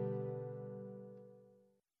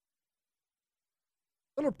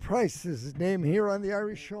 Philip Price is his name here on the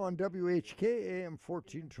Irish Show on WHK AM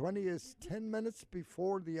 1420. Is 10 minutes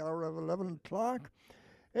before the hour of 11 o'clock.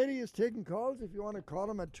 Eddie is taking calls. If you want to call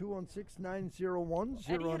him at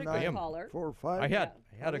 216-901-0945. I had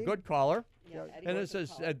a good caller. Yeah, and it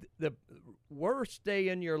says the worst day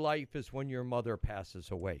in your life is when your mother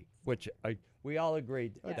passes away, which we all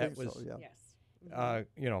agreed that was, Yes.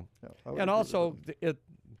 you know. I would And agree also,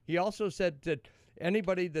 he also said that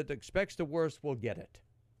anybody that expects the worst will get it.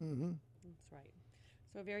 Mm-hmm. That's right.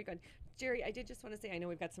 So very good. Jerry, I did just want to say, I know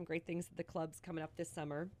we've got some great things at the clubs coming up this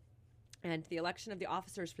summer. And the election of the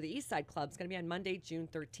officers for the East Side Club is going to be on Monday, June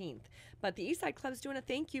 13th. But the East Side Club is doing a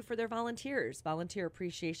thank you for their volunteers, volunteer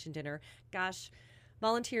appreciation dinner. Gosh,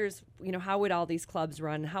 volunteers, you know, how would all these clubs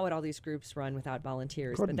run? How would all these groups run without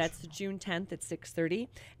volunteers? Couldn't. But that's June 10th at 6:30.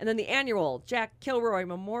 And then the annual Jack Kilroy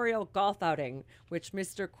Memorial Golf Outing, which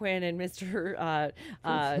Mr. Quinn and Mr.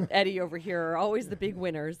 Eddie over here are always the big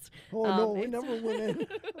winners. Oh, no, we never win any.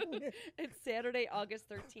 It's Saturday, August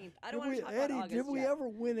 13th. I don't want to talk Eddie, about August did we yet. ever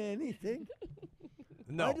win anything?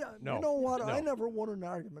 No, no. You know what? No. I never won an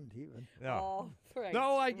argument even. No. Right,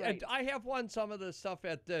 No, right. I have won some of the stuff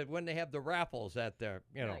at when they have the raffles at their,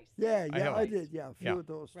 you know. Nice. Yeah, have. I did. Yeah, a few Yeah. of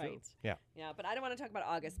those Right. too. Yeah. Yeah, but I don't want to talk about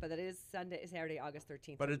August, but that is Saturday, August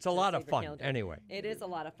 13th. But so it's a just lot of save your fun calendar. anyway. It is a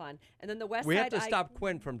lot of fun. And then the West We Side have to stop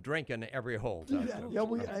Quinn from drinking every hole. Yeah,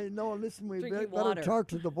 I know. Listen, we Drinking better water. talk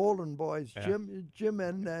to the Bowling boys. Yeah. Jim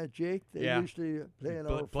and Jake. They Yeah. usually play in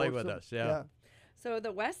our Play with foursome. us, yeah. So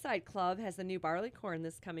the West Side Club has the new barleycorn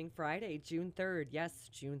this coming Friday, June 3rd. Yes,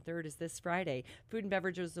 June 3rd is this Friday. Food and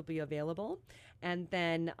beverages will be available. And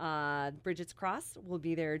then Bridget's Cross will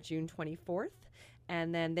be there June 24th.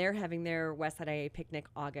 And then they're having their West Side IA picnic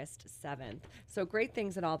August 7th. So great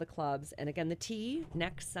things at all the clubs. And again, the tea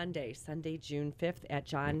next Sunday, June 5th at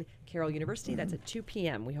John Carroll University. That's at 2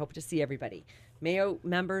 p.m. We hope to see everybody. Mayo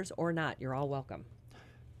members or not, you're all welcome.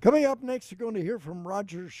 Coming up next, you're going to hear from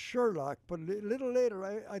Roger Sherlock, but a little later,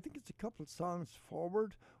 I think it's a couple of songs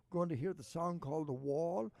forward. We're going to hear the song called The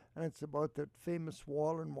Wall, and it's about that famous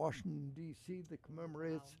wall in Washington, D.C. that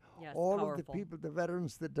commemorates Yes, all of powerful. the people, the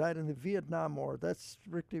veterans that died in the Vietnam War. That's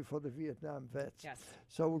strictly for the Vietnam vets. Yes.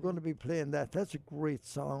 So we're going to be playing that. That's a great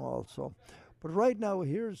song also. But right now,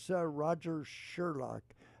 here's Roger Sherlock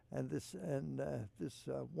and this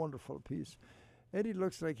wonderful piece. Eddie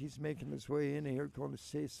looks like he's making his way in here, going to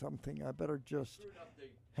say something. I better just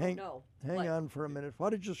hang on for a minute. Why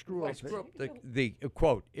did you screw up? Screw up the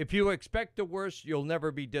quote. If you expect the worst, you'll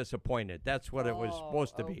never be disappointed. That's what it was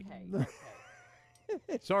supposed to be.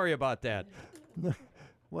 Sorry about that.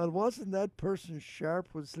 Well, wasn't that person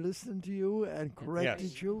sharp, was listening to you and corrected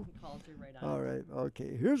Yes. you? He called you right on. All right,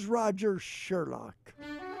 okay. Here's Roger Sherlock.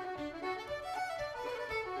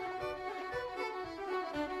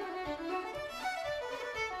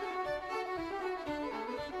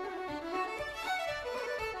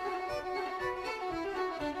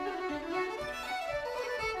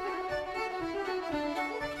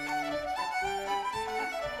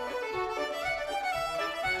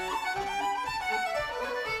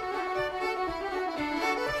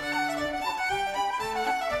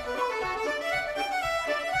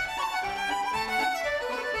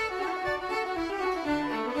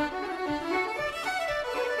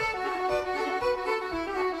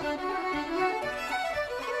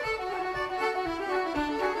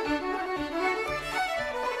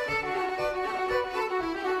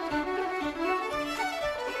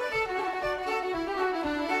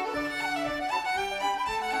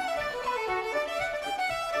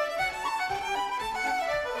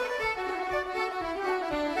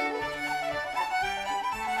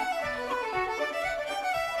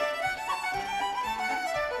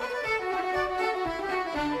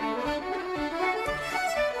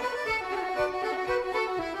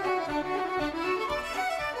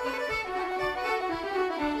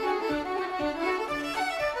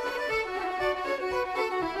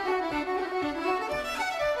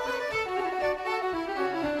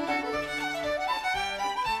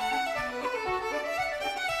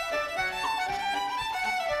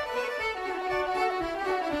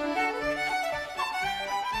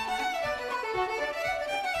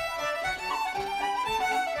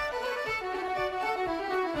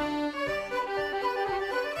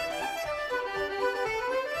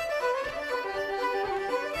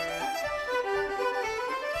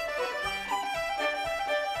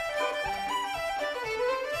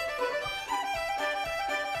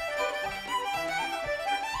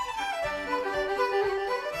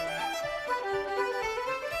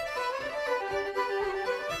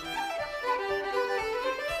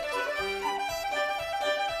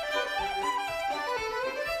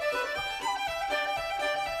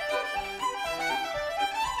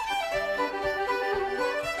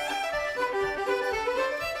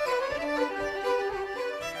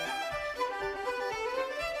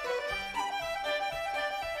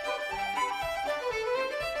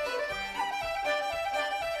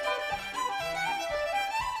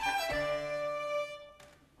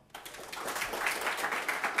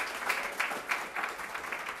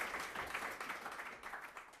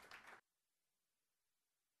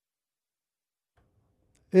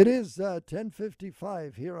 It is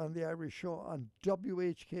 10:55 here on the Irish Show on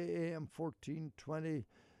WHK AM 1420.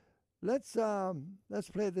 Let's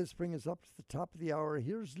play this, bring us up to the top of the hour.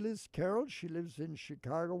 Here's Liz Carroll. She lives in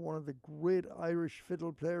Chicago, one of the great Irish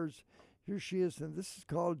fiddle players. Here she is, and this is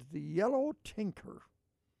called The Yellow Tinker.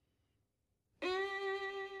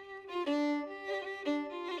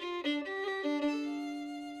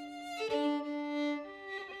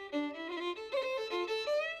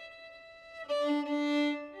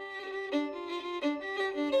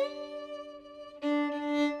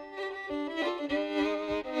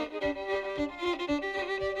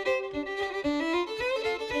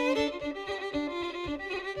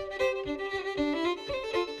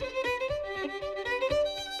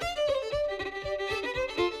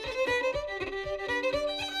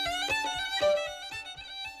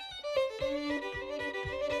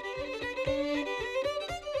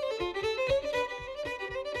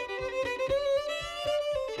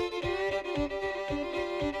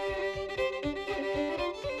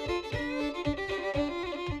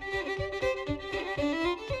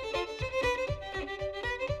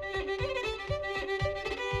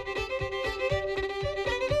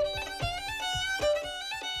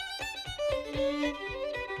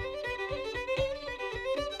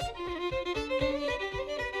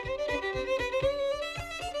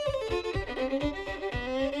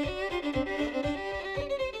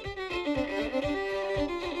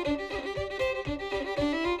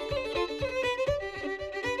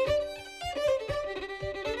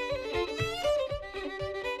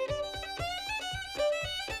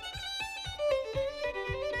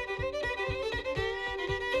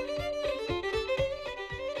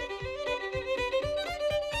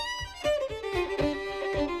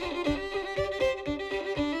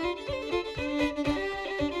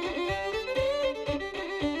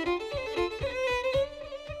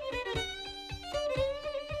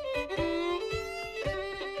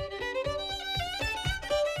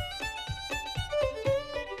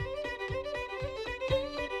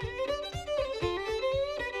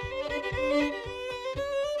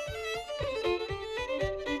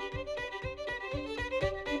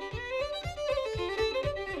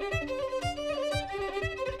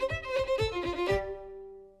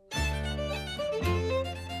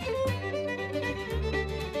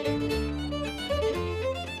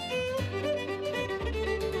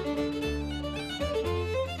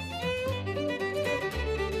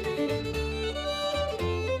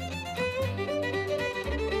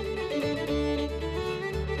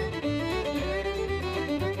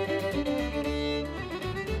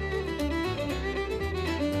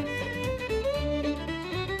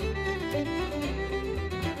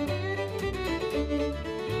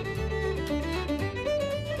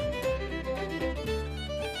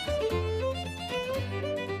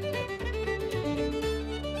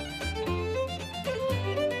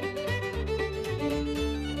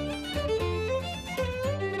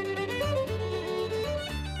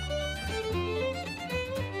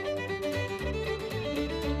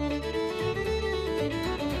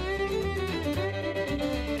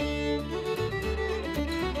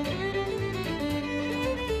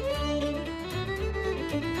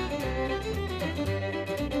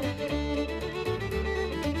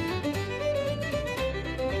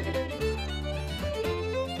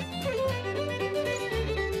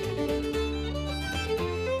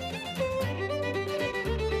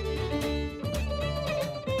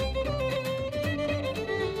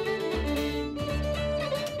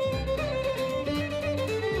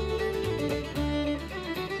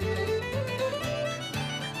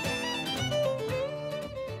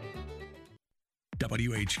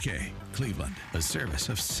 WHK, Cleveland, a service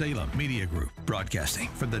of Salem Media Group, broadcasting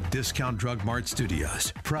from the Discount Drug Mart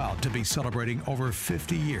Studios. Proud to be celebrating over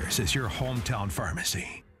 50 years as your hometown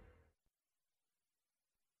pharmacy.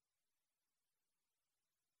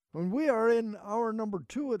 And we are in hour number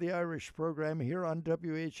 2 of the Irish program here on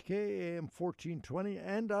WHK AM 1420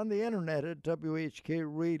 and on the internet at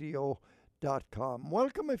WHKradio.com.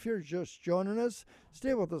 Welcome if you're just joining us.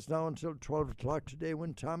 Stay with us now until 12 o'clock today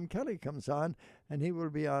when Tom Kelly comes on, and he will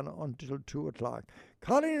be on until 2 o'clock.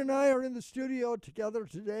 Colleen and I are in the studio together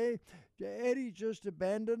today. Eddie just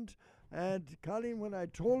abandoned, and Colleen, when I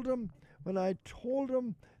told him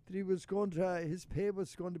that he was going to, his pay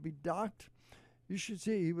was going to be docked, you should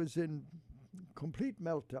see he was in complete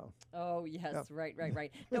meltdown. Oh, yes, right.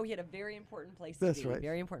 No, he had a very important place to That's be. right.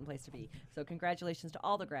 Very important place to be. So congratulations to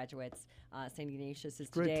all the graduates. St. Ignatius is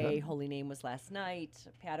Great today. time. Holy Name was last night.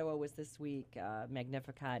 Padua was this week.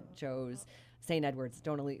 Magnificat, Joe's, St. Edward's.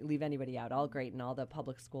 Don't leave anybody out. All great, and all the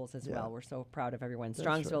public schools as well. We're so proud of everyone. That's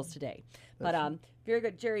Strongsville's right. today. That's But very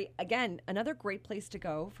good. Jerry, again, another great place to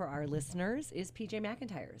go for our listeners is PJ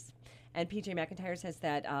McIntyre's. And PJ McIntyre's has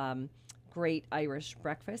that great Irish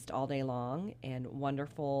breakfast all day long, and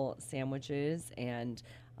wonderful sandwiches, and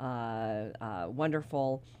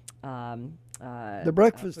wonderful The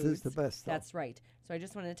breakfast is foods. the best, though. That's right. So I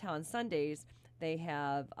just wanted to tell, on Sundays they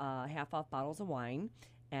have half-off bottles of wine,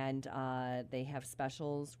 and they have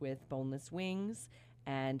specials with boneless wings,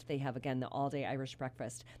 and they have, again, the all-day Irish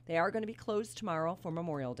breakfast. They are going to be closed tomorrow for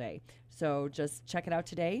Memorial Day, so just check it out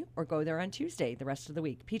today or go there on Tuesday the rest of the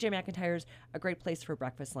week. PJ McIntyre's, a great place for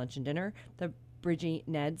breakfast, lunch, and dinner. The Bridgie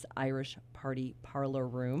Ned's Irish Party Parlor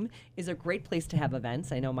Room is a great place to have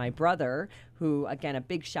events. I know my brother, who, again, a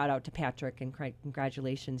big shout out to Patrick and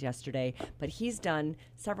congratulations yesterday, but he's done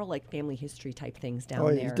several like family history type things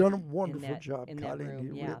down there. He's done a wonderful job, in that Colleen.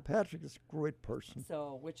 room. He- Yeah. Patrick is a great person.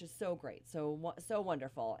 So, which is so great, so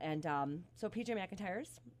wonderful, and so PJ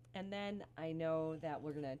McIntyre's, and then I know that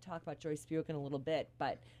we're going to talk about Joyce Buick in a little bit,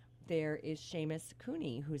 but there is Seamus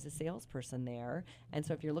Cooney, who's a salesperson there, and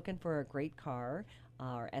so if you're looking for a great car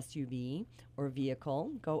or SUV or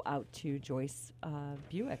vehicle, go out to Joyce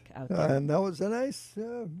Buick out there. And that was a nice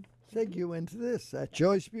segue into this. At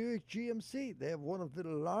Joyce Buick GMC, they have one of the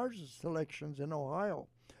largest selections in Ohio.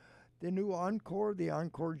 The new Encore, the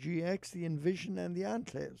Encore GX, the Envision, and the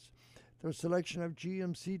Enclaves. Their selection of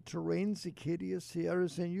GMC Terrains, Acadia,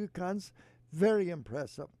 Sierras, and Yukons, very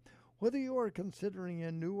impressive. Whether you are considering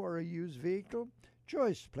a new or a used vehicle,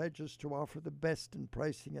 Joyce pledges to offer the best in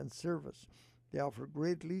pricing and service. They offer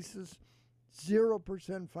great leases,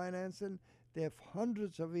 0% financing. They have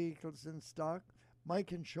hundreds of vehicles in stock.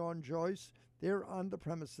 Mike and Sean Joyce, they're on the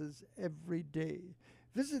premises every day.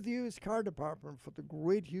 Visit the used car department for the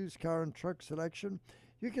great used car and truck selection.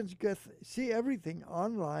 You can see everything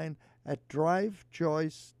online at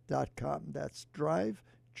drivejoyce.com. That's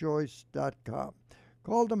drivejoyce.com.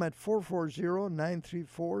 Call them at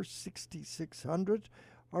 440-934-6600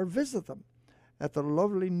 or visit them at the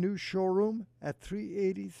lovely new showroom at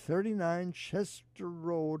 38039 Chester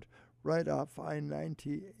Road, right off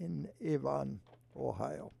I-90 in Avon,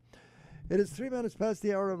 Ohio. It is 3 minutes past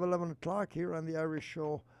the hour of 11 o'clock here on the Irish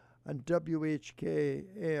Show on WHK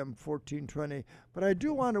AM 1420. But I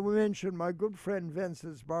do want to mention my good friend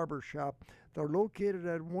Vince's Barber Shop. They're located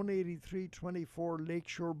at 18324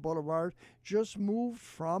 Lakeshore Boulevard. Just moved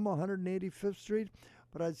from 185th Street.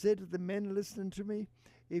 But I'd say to the men listening to me,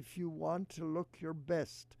 if you want to look your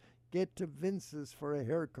best, get to Vince's for a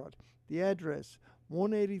haircut. The address,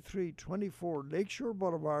 18324 Lakeshore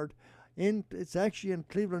Boulevard. It's actually in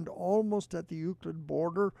Cleveland, almost at the Euclid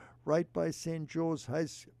border, right by St. Joe's High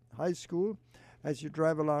School. As you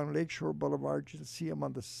drive along Lakeshore Boulevard, you'll see them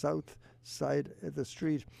on the south side of the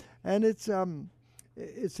street. And it's a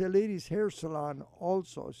ladies' hair salon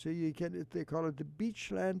also. So you can, they call it the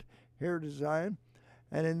Beachland Hair Design.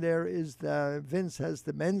 And in there is Vince has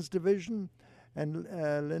the men's division, and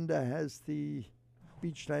Linda has the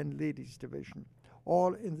Beachland ladies division,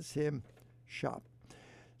 all in the same shop.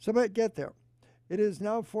 So but get there. It is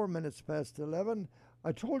now 4 minutes past 11.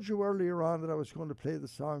 I told you earlier on that I was going to play the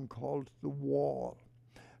song called The Wall.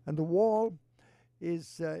 And The Wall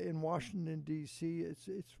is in Washington, D.C.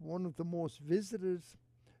 It's one of the most visited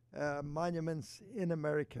monuments in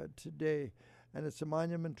America today. And it's a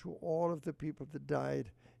monument to all of the people that died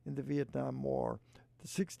in the Vietnam War.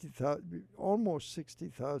 Almost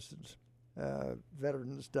 60,000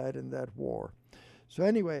 veterans died in that war. So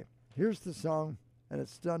anyway, here's the song, and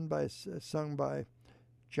it's sung by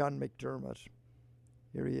John McDermott.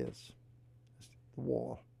 Here he is, The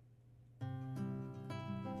Wall.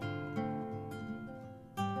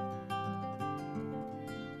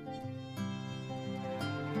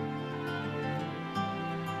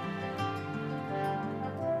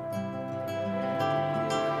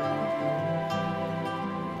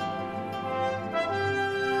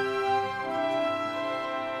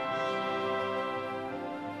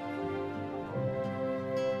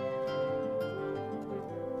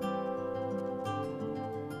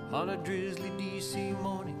 On a drizzly DC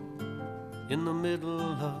morning in the middle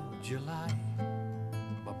of July,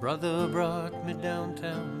 my brother brought me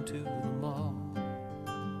downtown to the mall.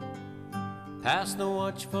 Past the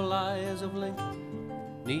watchful eyes of Lincoln,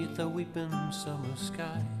 neath a weeping summer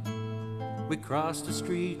sky, we crossed the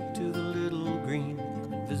street to the little green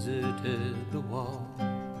and visited the wall.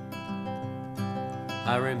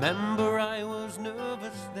 I remember I was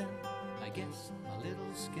nervous then, I guess a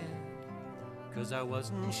little scared, 'cause I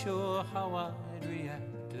wasn't sure how I'd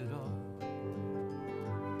react at all.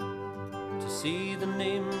 To see the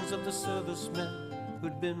names of the servicemen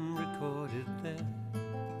who'd been recorded there,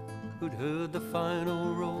 who'd heard the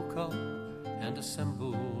final roll call and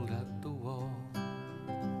assembled at the wall.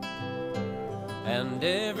 And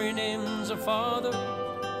every name's a father,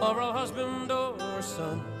 or a husband, or a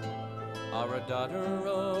son, or a daughter,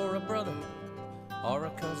 or a brother, or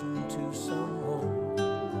a cousin to someone.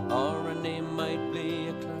 Or a name might be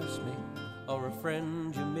a classmate, or a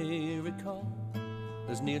friend you may recall.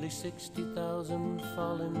 There's nearly 60,000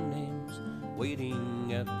 fallen names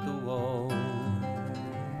waiting at the wall.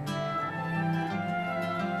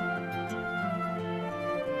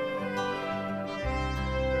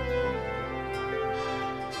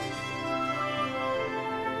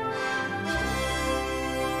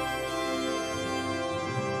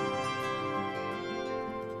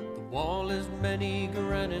 Many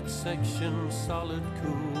granite sections, solid,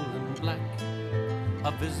 cool, and black.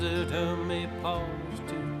 A visitor may pause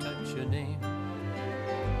to touch a name.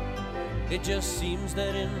 It just seems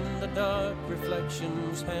that in the dark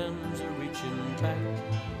reflections, hands are reaching back,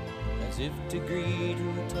 as if to greet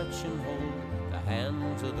and touch and hold the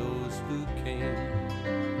hands of those who came.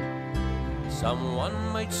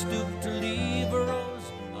 Someone might stoop to leave a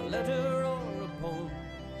rose, a letter, or a poem,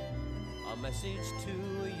 a message to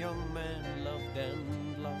a young man loved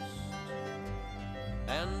and lost,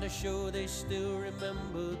 and to show they still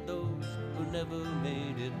remember those who never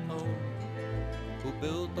made it home, who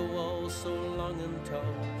built the wall so long and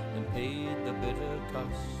tall and paid the bitter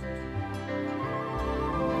cost.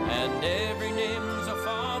 And every name's a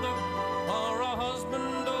father, or a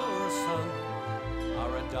husband, or a son,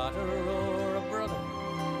 or a daughter, or a brother,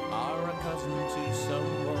 or a cousin to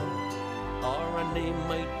someone. Or a name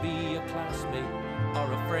might be a classmate,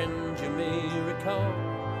 or a friend you may recall.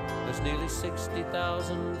 There's nearly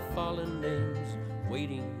 60,000 fallen names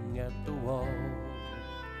waiting at the wall.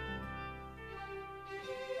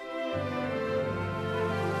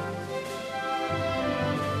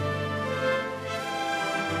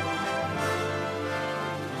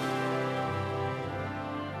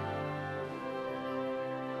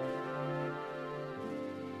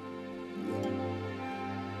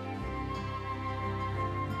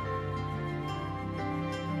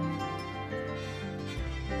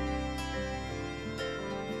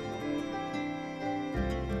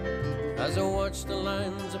 As I watch the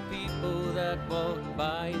lines of people that walk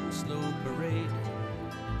by in slow parade,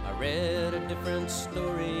 I read a different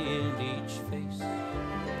story in each face,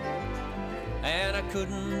 and I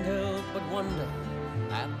couldn't help but wonder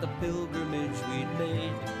at the pilgrimage we'd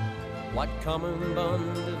made, what common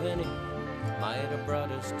bond, if any, might have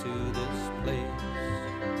brought us to this place.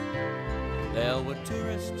 There were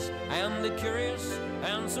tourists and the curious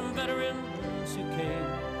and some veterans who came,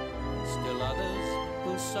 still others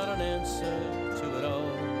who sought an answer to it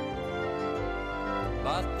all.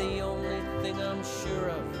 But the only thing I'm sure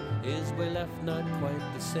of is we left not quite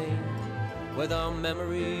the same, with our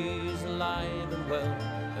memories alive and well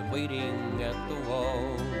and waiting at the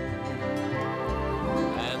wall.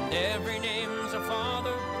 And every name's a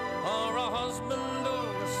father, or a husband,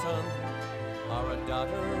 or a son, or a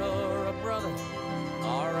daughter, or a brother,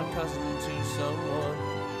 or a cousin to someone.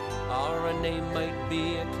 Or a name might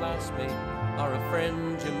be a classmate, or a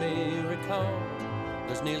friend you may recall.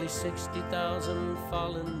 There's nearly 60,000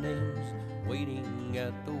 fallen names waiting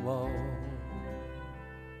at the wall.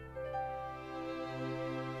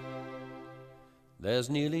 There's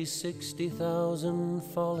nearly 60,000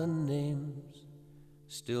 fallen names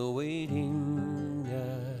still waiting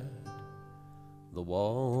at the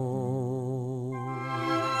wall.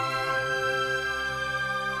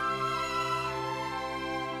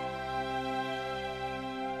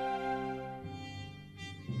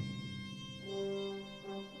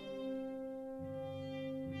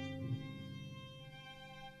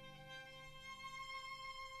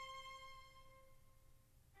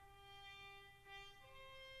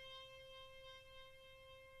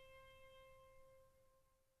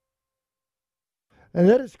 And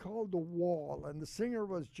that is called The Wall, and the singer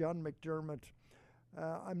was John McDermott.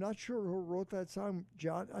 I'm not sure who wrote that song.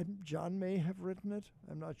 John may have written it.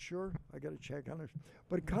 I'm not sure. I got to check on it.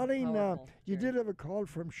 But Colleen, you did have a call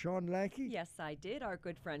from Sean Lackey. Yes, I did. Our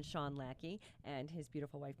good friend Sean Lackey and his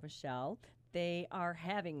beautiful wife Michelle. They are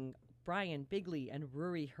having Brian Bigley and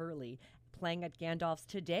Rory Hurley playing at Gandalf's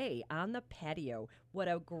today on the patio. What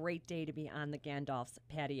a great day to be on the Gandalf's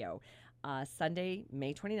patio. Sunday,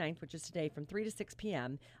 May 29th, which is today, from 3 to 6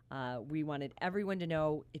 p.m. We wanted everyone to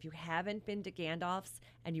know, if you haven't been to Gandalf's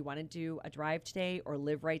and you want to do a drive today or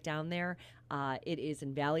live right down there, it is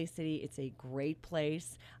in Valley City. It's a great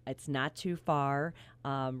place. It's not too far,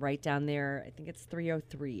 right down there. I think it's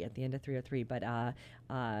 303, at the end of 303. But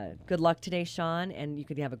good luck today, Sean. And you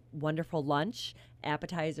could have a wonderful lunch,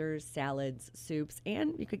 appetizers, salads, soups,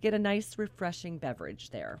 and you could get a nice, refreshing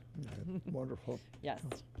beverage there. Wonderful. Yes.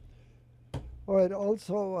 All right.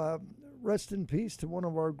 Also, rest in peace to one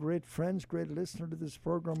of our great friends, great listener to this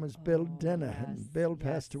program, is Bill Dennehan. Bill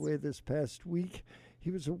passed away this past week.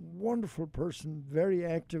 He was a wonderful person, very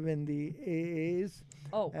active in the AAs.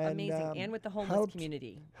 Oh, amazing. And with the homeless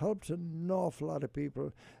community. Helped an awful lot of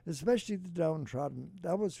people, especially the downtrodden.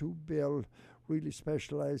 That was who Bill really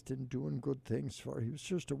specialized in doing good things for. He was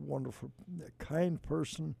just a wonderful, kind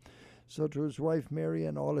person. So to his wife, Mary,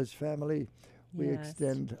 and all his family, we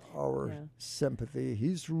extend our sympathy.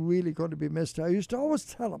 He's really going to be missed. I used to always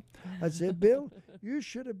tell him, I'd say, Bill, you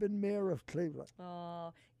should have been mayor of Cleveland.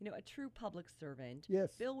 Oh, a true public servant.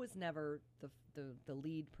 Yes. Bill was never the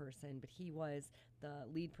lead person, but he was the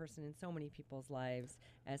lead person in so many people's lives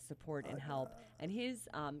as support and help. And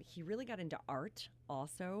he really got into art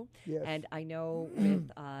also. Yes. And I know with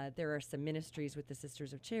there are some ministries with the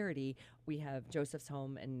Sisters of Charity. We have Joseph's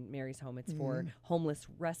Home and Mary's Home. It's for homeless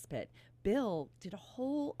respite. Bill did a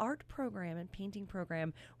whole art program and painting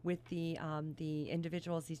program with the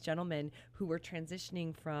individuals, these gentlemen who were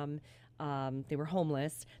transitioning from, they were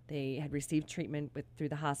homeless. They had received treatment through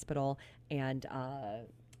the hospital, and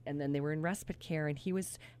then they were in respite care, and he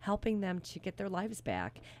was helping them to get their lives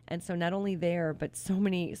back. And so not only there, but so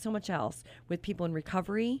much else with people in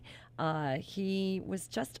recovery. He was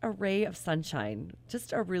just a ray of sunshine,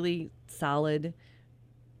 just a really solid,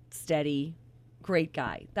 steady, great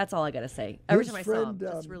guy. That's all I got to say. Every time I saw him,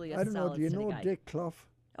 just really a solid, I don't know, do you know guy. Dick Clough?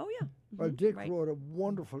 Oh, yeah. Well, Dick wrote a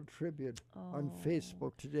wonderful tribute on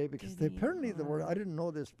Facebook today, because apparently they were, I didn't know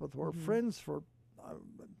this, but they were friends for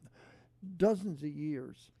dozens of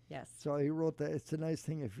years. Yes. So he wrote that. It's a nice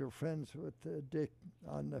thing if you're friends with Dick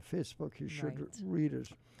on Facebook. You should read it.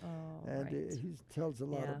 Oh, and he tells a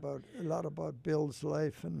lot about Bill's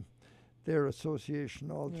life and their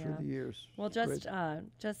association all through the years. Well,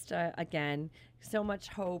 just again, so much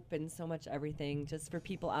hope and so much everything just for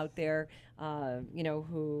people out there,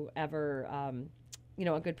 whoever,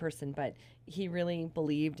 a good person, but he really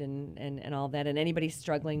believed in all that. And anybody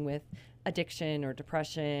struggling with addiction or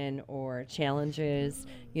depression or challenges,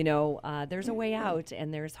 there's a way out,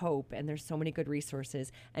 and there's hope, and there's so many good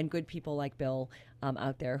resources and good people like Bill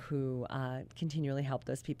out there who continually help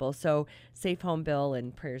those people. So safe home, Bill,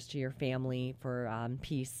 and prayers to your family for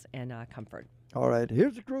peace and comfort. All right.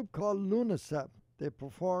 Here's a group called Lunicep. They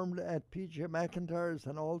performed at P.J. McIntyre's,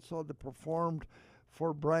 and also they performed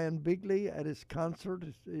for Brian Bigley at his concert,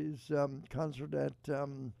 concert at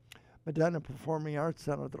Medina Performing Arts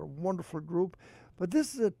Center. They're a wonderful group. But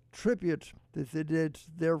this is a tribute that they did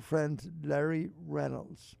to their friend Larry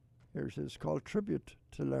Reynolds. It's called Tribute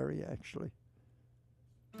to Larry, actually.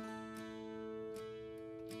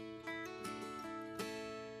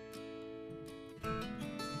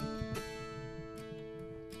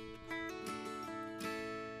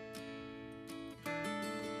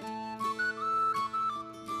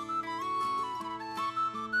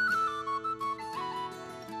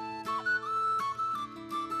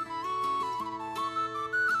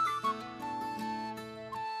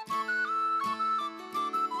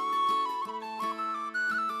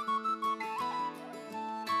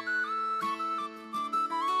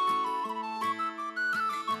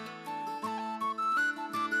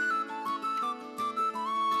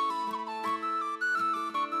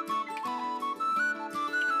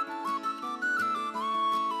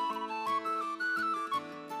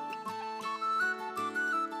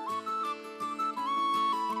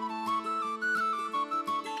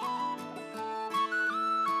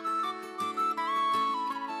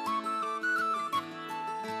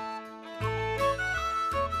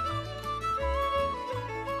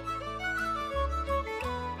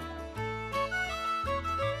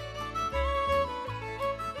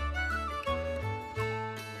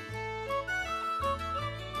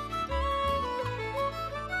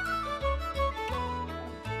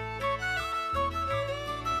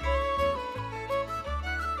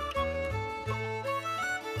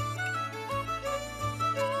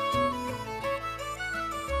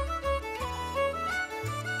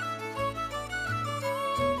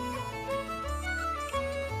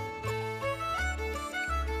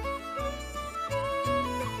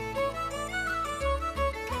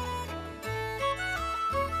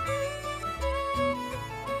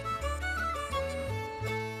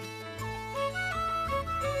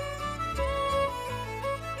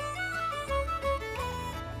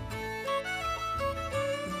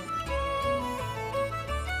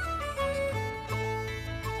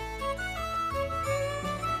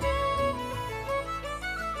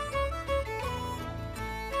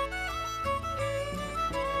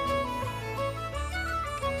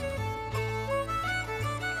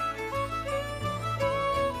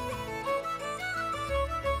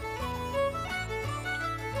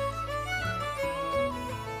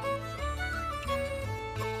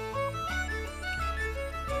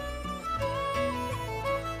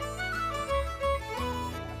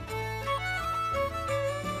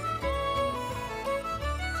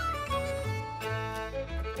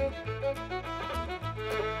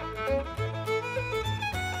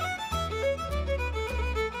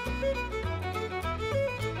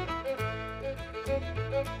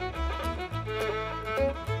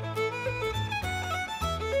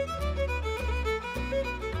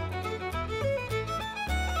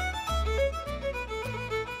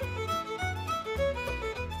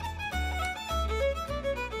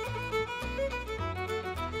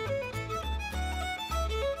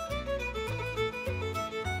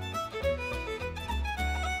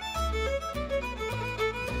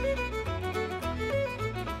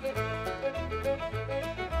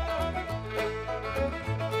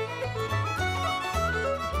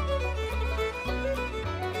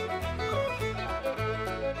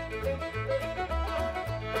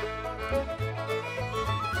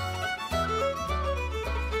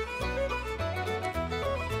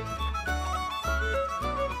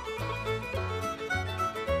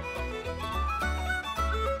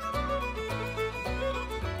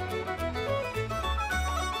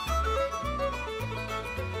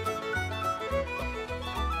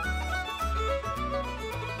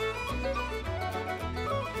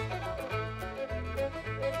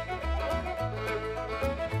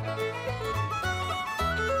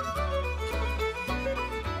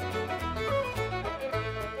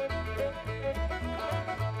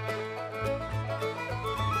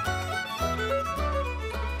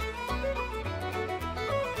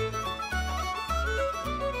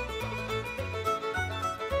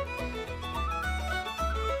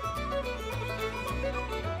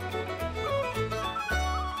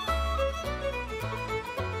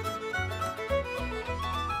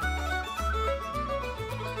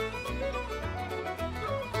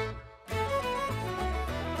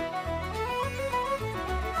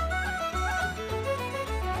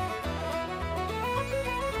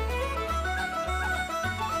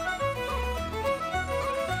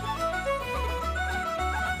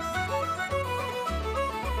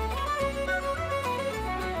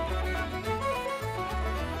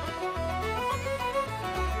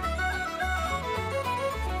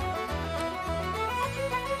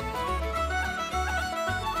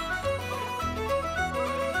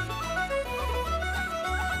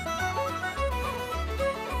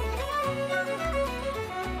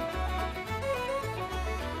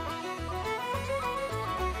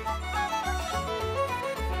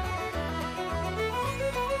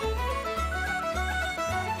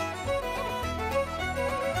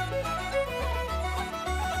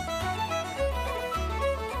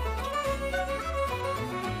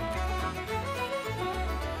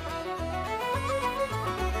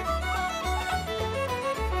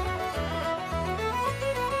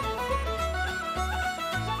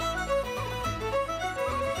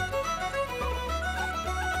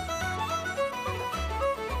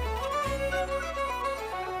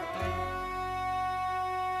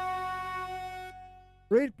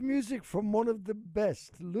 Great music from one of the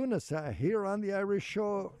best, Lunasa, here on the Irish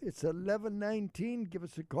Show. It's 11:19. Give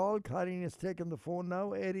us a call. Colleen is taking the phone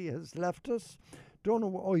now. Eddie has left us. Don't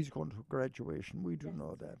know. Oh, he's going to graduation. We do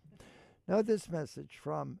know that. Now this message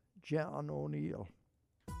from John O'Neill.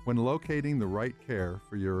 When locating the right care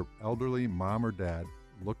for your elderly mom or dad,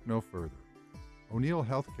 look no further. O'Neill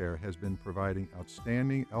Healthcare has been providing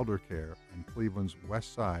outstanding elder care on Cleveland's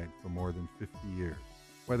west side for more than 50 years.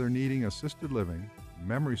 Whether needing assisted living,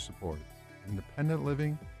 memory support, independent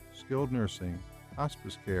living, skilled nursing,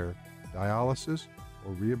 hospice care, dialysis,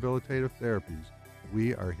 or rehabilitative therapies,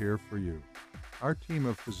 we are here for you. Our team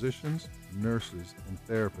of physicians, nurses, and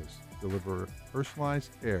therapists deliver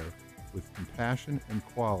personalized care with compassion and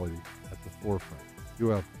quality at the forefront. You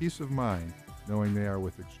have peace of mind knowing they are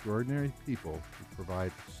with extraordinary people who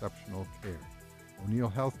provide exceptional care.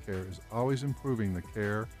 O'Neill Healthcare is always improving the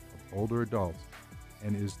care of older adults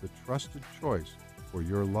and is the trusted choice for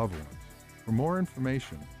your loved ones. For more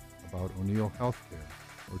information about O'Neill Healthcare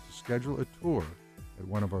or to schedule a tour at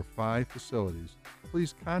one of our 5 facilities,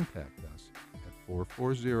 please contact us at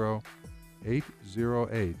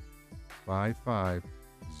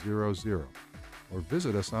 440-808-5500 or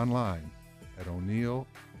visit us online at o'neillhc.com.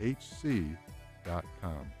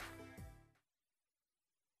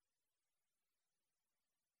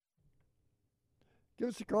 Give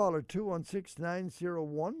us a call at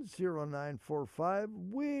 216-901-0945.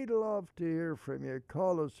 We'd love to hear from you.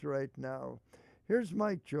 Call us right now. Here's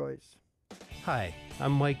Mike Joyce. Hi,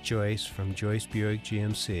 I'm Mike Joyce from Joyce Buick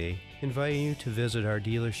GMC, inviting you to visit our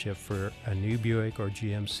dealership for a new Buick or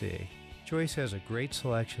GMC. Joyce has a great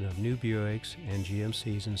selection of new Buicks and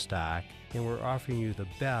GMCs in stock, and we're offering you the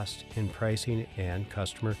best in pricing and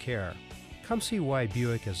customer care. Come see why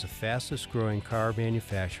Buick is the fastest growing car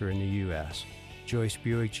manufacturer in the U.S. Joyce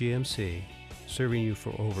Buick GMC, serving you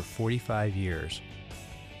for over 45 years.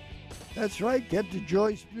 That's right. Get to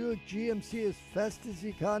Joyce Buick GMC as fast as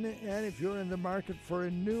you can, and if you're in the market for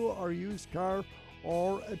a new or used car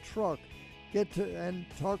or a truck, get to and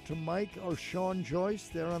talk to Mike or Sean Joyce.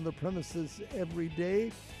 They're on the premises every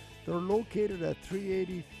day. They're located at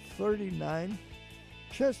 38039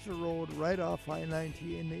 Chester Road, right off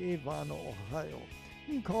I-90 in Avon, Ohio.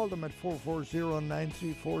 You can call them at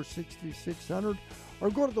 440-934-6600 or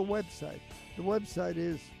go to the website. The website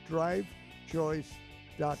is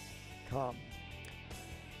drivejoyce.com.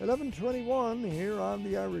 11:21 here on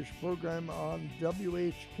the Irish program on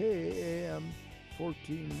WHK AM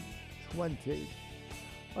 1420.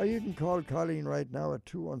 Or you can call Colleen right now at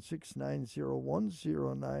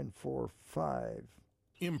 216-901-0945.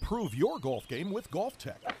 Improve your golf game with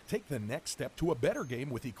GolfTech. Take the next step to a better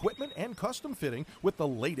game with equipment and custom fitting with the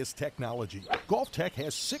latest technology. GolfTech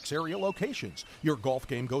has 6 area locations. Your golf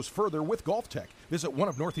game goes further with GolfTech. Visit one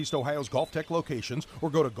of Northeast Ohio's GolfTech locations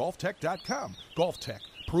or go to golftech.com. GolfTech,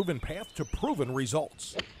 proven path to proven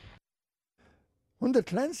results. When the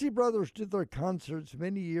Clancy brothers did their concerts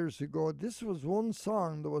many years ago, this was one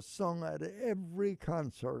song that was sung at every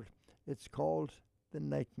concert. It's called The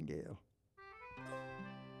Nightingale.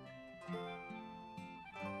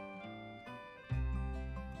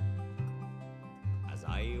 As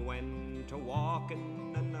I went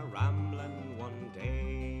a-walking and a-rambling one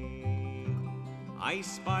day, I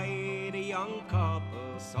spied a young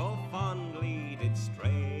couple so fondly did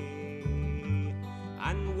stray.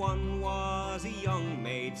 And one was a young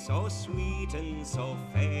maid so sweet and so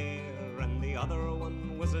fair, and the other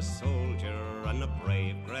one was a soldier and a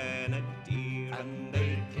brave grenadier. And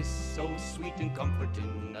they kissed so sweet and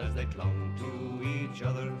comforting as they clung to each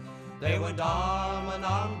other. They went arm in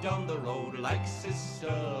arm down the road like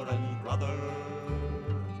sister and brother.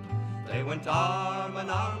 They went arm in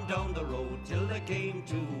arm down the road till they came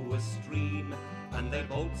to a stream, and they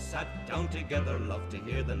both sat down together, loved to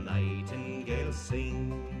hear the nightingale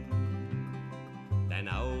sing. Then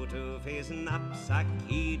out of his knapsack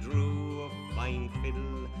he drew a fine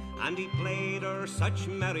fiddle, and he played her such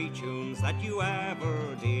merry tunes that you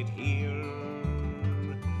ever did hear.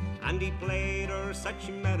 And he played her such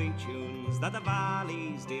merry tunes that the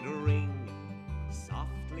valleys did ring.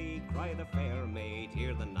 Softly cried the fair maid,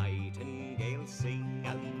 hear the nightingale sing.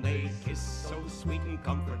 And they kissed so sweet and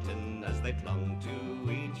comforting as they clung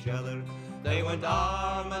to each other. They went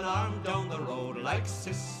arm in arm down the road like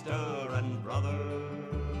sister and brother.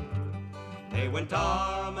 They went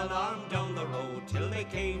arm in arm down the road till they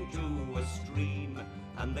came to a stream,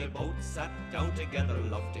 and they both sat down together,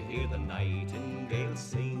 loved to hear the nightingale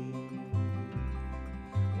sing.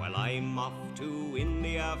 Well, I'm off to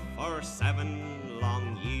India for 7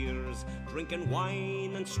 long years, drinking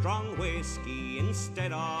wine and strong whiskey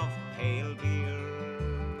instead of pale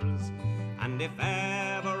beers. And And if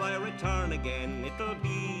ever I return again, it'll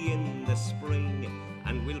be in the spring,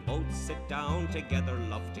 and we'll both sit down together,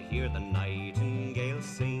 love, to hear the nightingale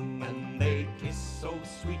sing. And they'd kiss so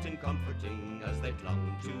sweet and comforting as they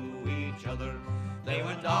clung to each other. They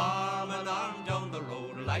went arm in arm down the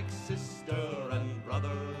road like sister and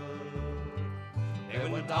brother. They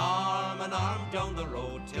went arm in arm down the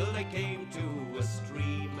road till they came to a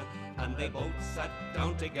stream, and they both sat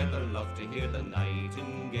down together, love, to hear the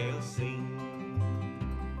nightingale sing.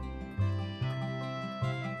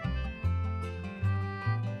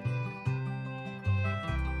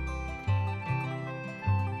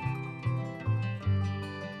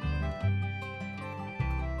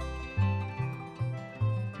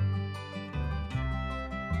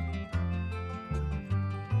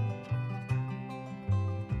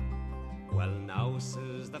 Well, now,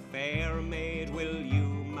 says the fair maid, will you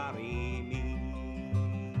marry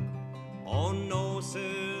me? Oh no,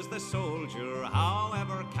 says the soldier,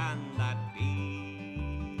 however can that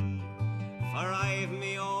be? For I've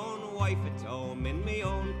me own wife at home in me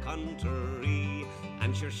own country,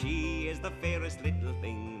 and sure she is the fairest little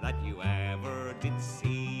thing that you ever did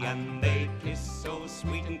see. And they kissed so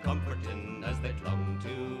sweet and comforting as they clung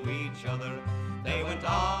to each other. They went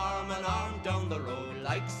arm in arm down the road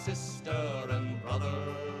like sister and brother.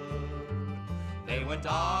 They went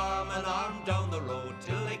arm in arm down the road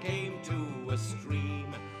till they came to a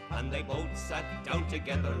stream, and they both sat down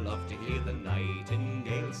together, love, to hear the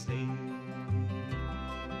nightingale sing.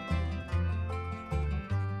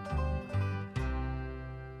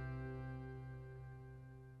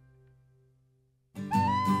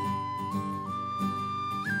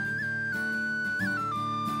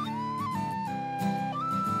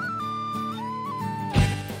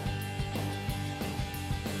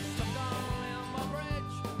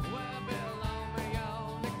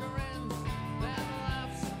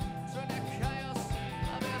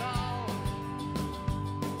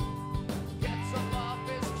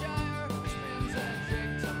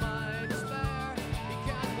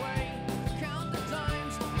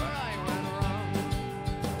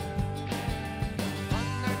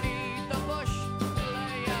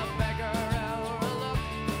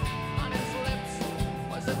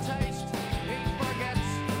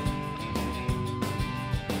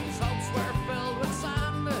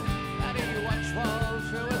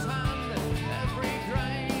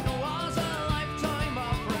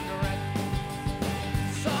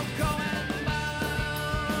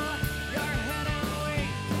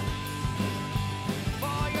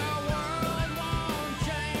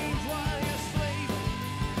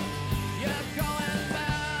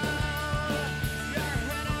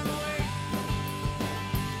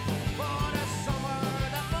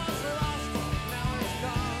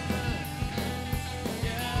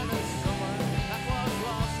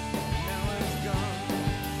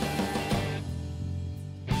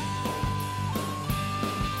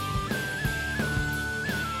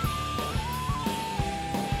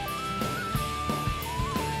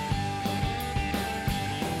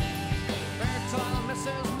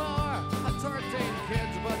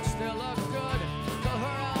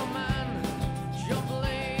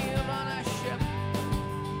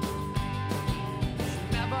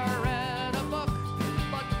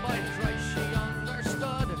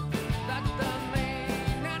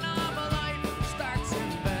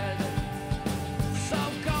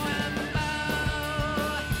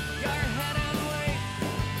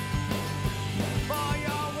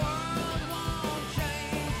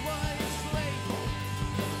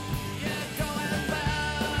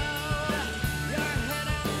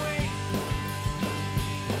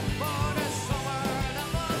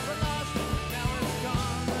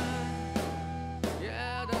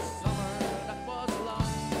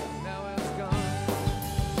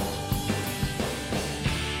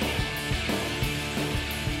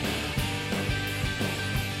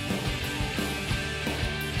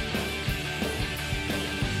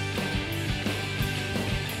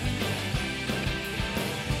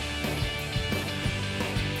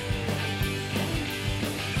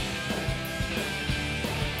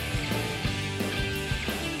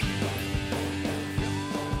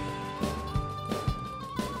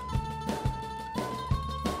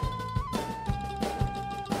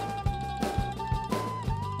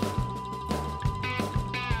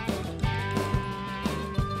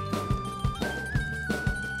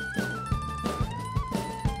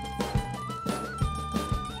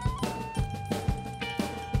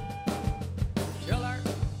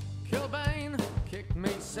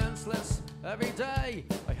 every day.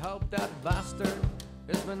 I hope that bastard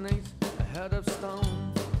is beneath a head of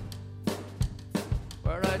stone,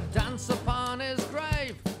 where I dance upon his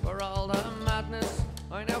grave for all the mad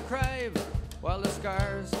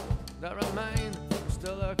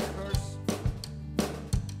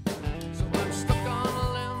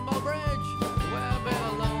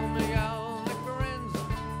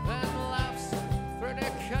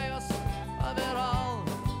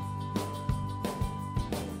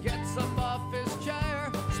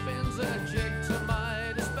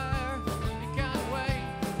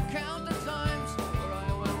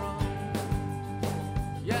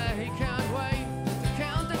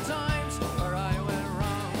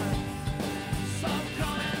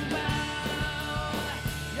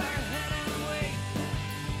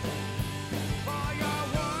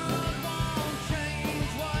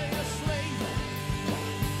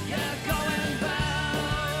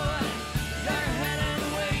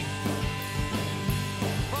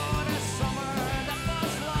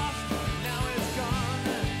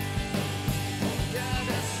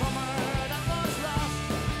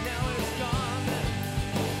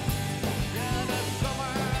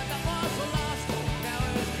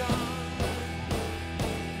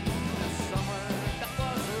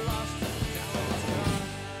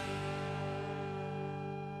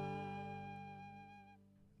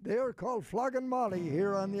They are called Flogging Molly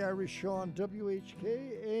here on the Irish Show on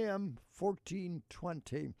WHK AM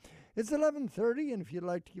 1420. It's 11:30, and if you'd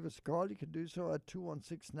like to give us a call, you can do so at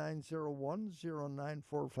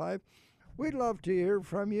 216-901-0945. We'd love to hear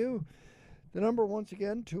from you. The number, once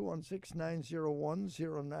again,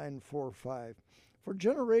 216-901-0945. For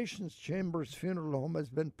generations, Chambers Funeral Home has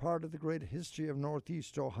been part of the great history of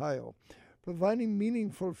Northeast Ohio. Providing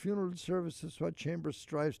meaningful funeral services is what Chambers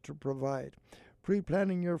strives to provide.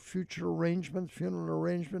 Pre-planning your future arrangements, funeral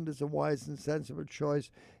arrangement is a wise and sensible choice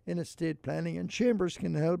in estate planning, and Chambers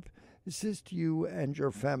can help assist you and your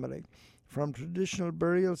family. From traditional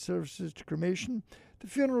burial services to cremation, the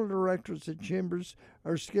funeral directors at Chambers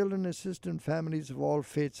are skilled in assisting families of all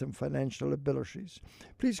faiths and financial abilities.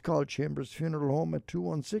 Please call Chambers Funeral Home at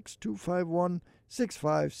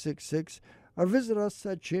 216-251-6566 or visit us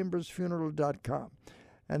at chambersfuneral.com.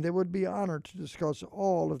 And they would be honored to discuss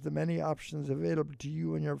all of the many options available to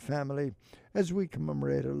you and your family as we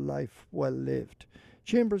commemorate a life well lived.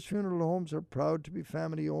 Chambers Funeral Homes are proud to be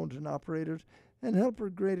family-owned and operated and help our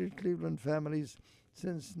Greater Cleveland families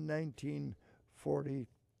since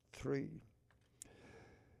 1943.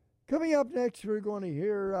 Coming up next, we're going to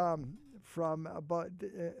hear from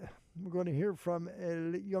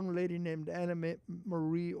a young lady named Anna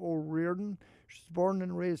Marie O'Riordan. She's born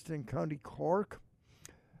and raised in County Cork,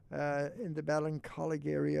 in the Ballincollig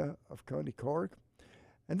area of County Cork.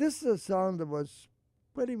 And this is a song that was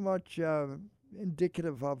pretty much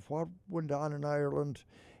indicative of what went on in Ireland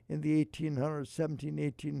in the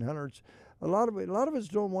 1800s. A lot of us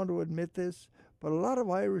don't want to admit this, but a lot of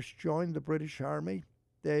Irish joined the British Army.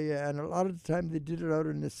 And a lot of the time they did it out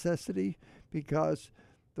of necessity because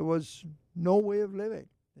there was no way of living.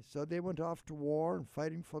 So they went off to war and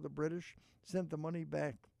fighting for the British, sent the money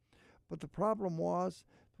back. But the problem was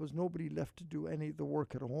there was nobody left to do any of the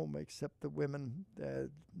work at home except the women, the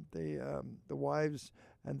wives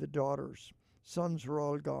and the daughters. Sons were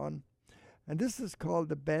all gone. And this is called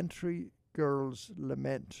the Bantry Girls'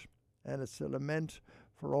 Lament. And it's a lament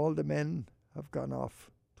for all the men who have gone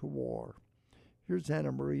off to war. Here's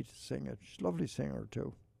Anna Marie to sing it. She's a lovely singer,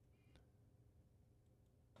 too.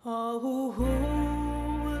 Oh, who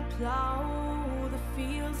will plough the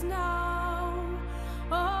fields now?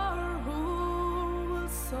 Or who will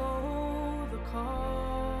sow the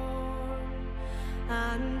corn?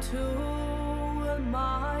 And who will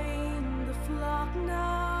mind the flock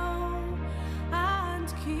now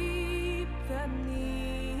and keep them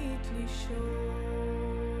neatly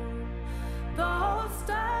shorn? Those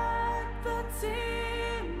that's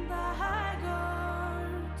in the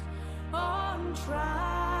haggard,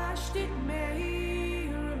 untrashed it may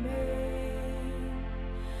remain,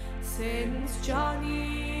 since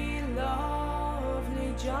Johnny,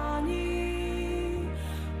 lovely Johnny,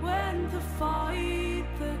 went to fight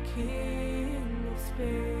the King of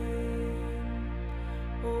Spain.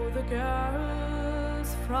 Oh, the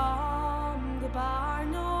girls from the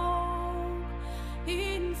barn oak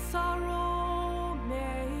in sorrow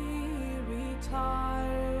may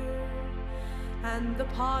retire, and the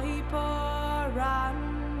piper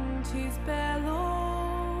and his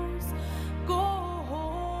bellows go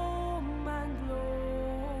home and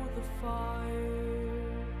blow the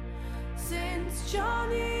fire, since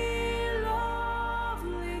Johnny,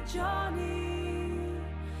 lovely Johnny,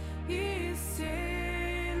 is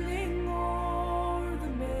sailing o'er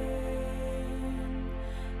the main,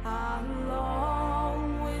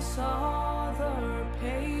 along with other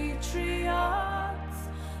patriots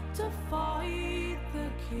to fight the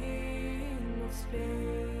King of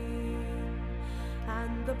Spain.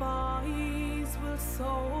 And the boys will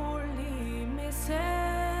sorely miss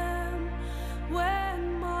him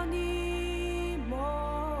when money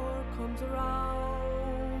more comes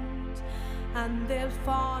around, and they'll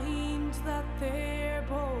find that their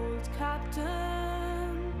bold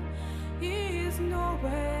captain is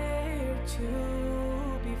nowhere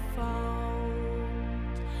to be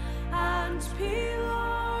found, and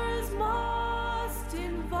pillars must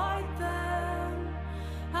invite them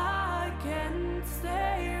against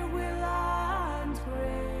their will and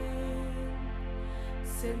grain,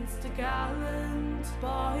 since the gallant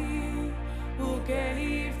boy who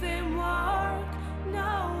gave them work,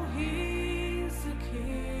 now he's the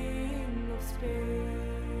King of Spain.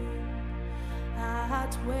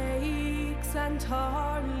 At wakes and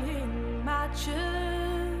hurling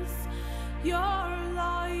matches, your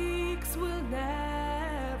likes will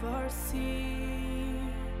never see,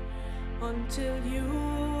 until you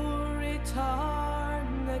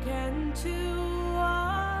return again to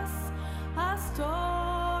us, a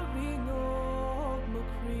story of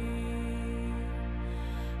McCree.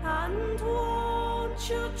 And won't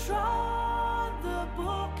you trod the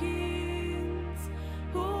bookings,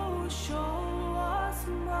 who show us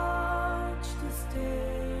much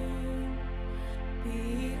disdain,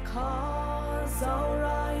 because our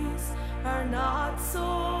eyes are not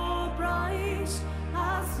so bright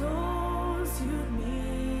as those you'd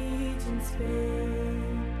meet in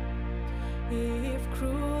Spain. If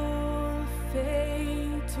cruel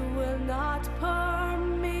fate will not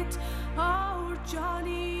permit our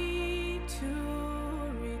Johnny to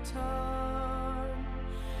return,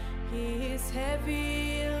 his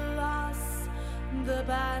heavy loss the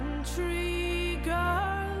Bantry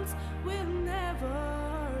girls will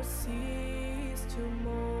never cease to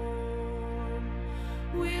mourn.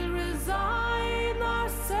 We'll resign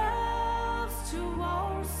ourselves to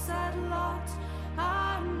our sad lot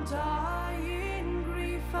and die in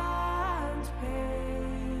grief and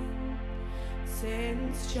pain,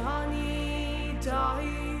 since Johnny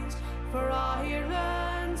died for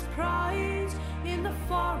Ireland's pride in the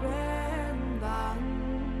foreign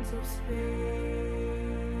lands of Spain.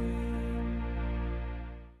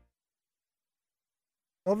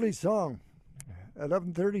 Lovely song.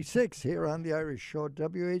 11:36 here on the Irish Show,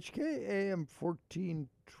 WHK AM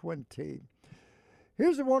 1420.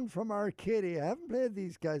 Here's the one from Arcadia. I haven't played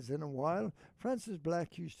these guys in a while. Francis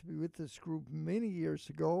Black used to be with this group many years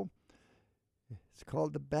ago. It's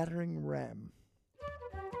called The Battering Ram.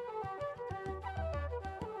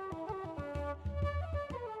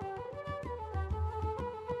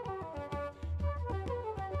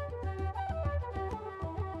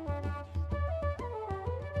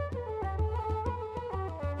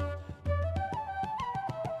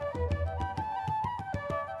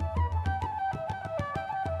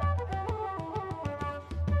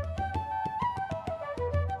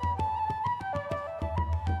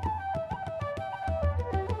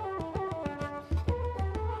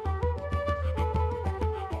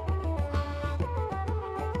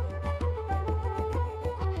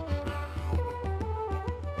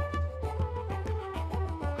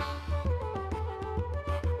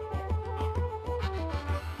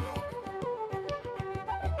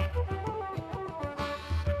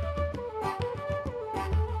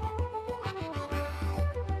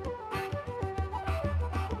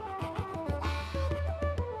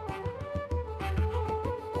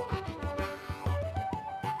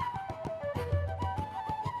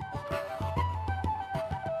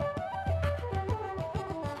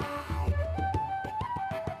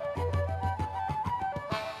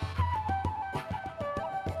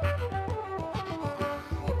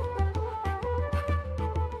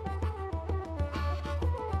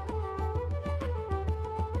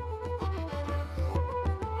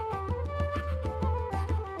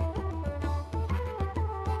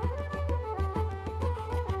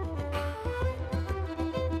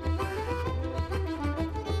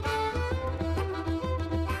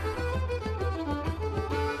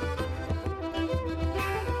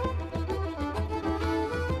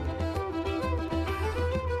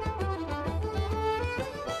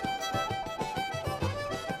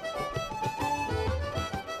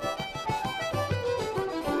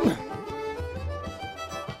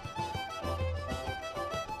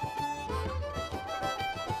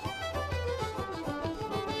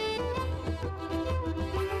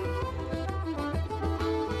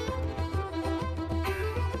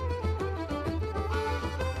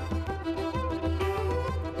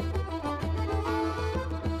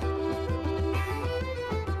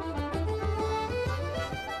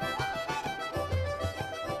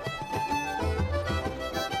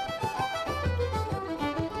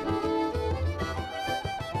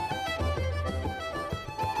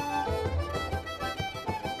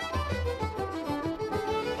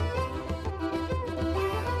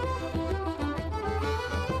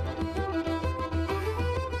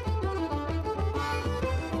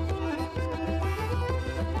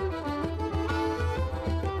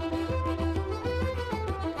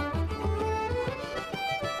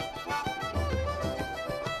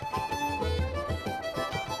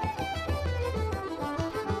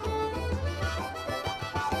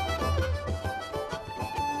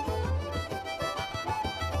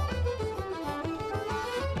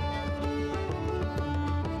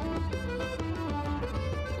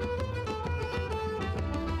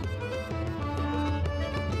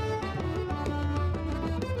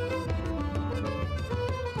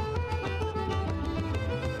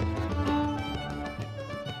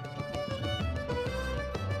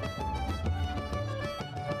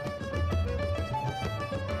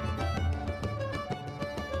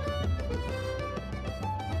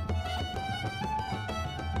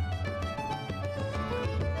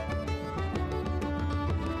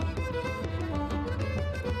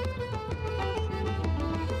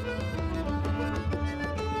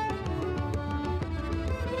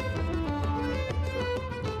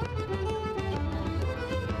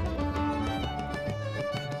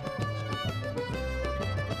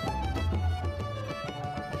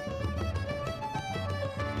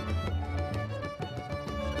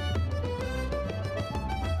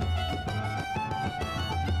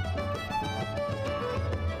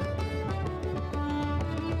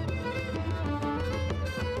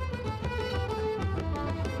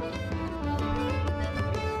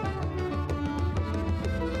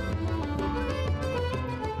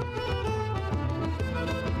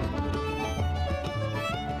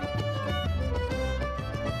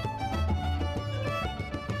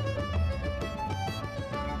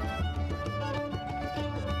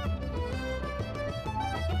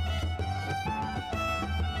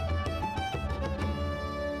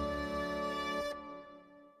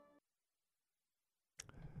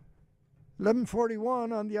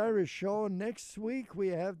 11:41 on the Irish Show. Next week we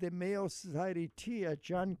have the Mayo Society Tea at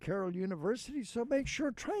John Carroll University. So make sure,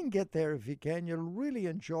 try and get there if you can. You'll really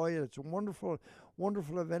enjoy it. It's a wonderful,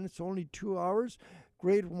 wonderful event. It's only 2 hours.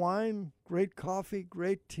 Great wine, great coffee,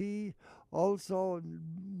 great tea. Also,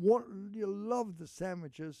 you'll love the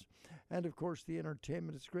sandwiches. And of course, the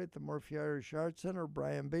entertainment is great. The Murphy Irish Arts Centre,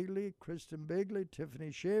 Brian Bigley, Kristen Bigley, Tiffany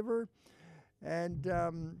Shaver, and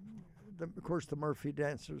of course, the Murphy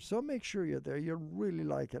Dancers. So make sure you're there. You'll really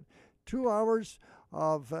like it. 2 hours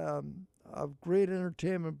of great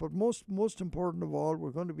entertainment, but most important of all,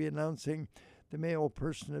 we're going to be announcing the Mayo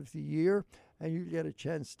Person of the Year, and you get a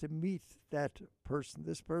chance to meet that person.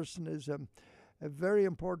 This person is a very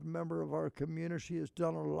important member of our community, has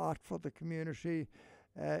done a lot for the community,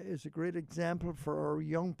 is a great example for our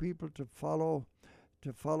young people to follow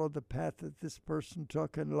the path that this person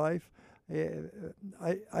took in life.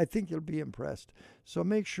 I think you'll be impressed. So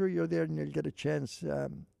make sure you're there and you'll get a chance to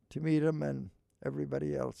meet him and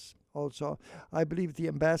everybody else. Also, I believe the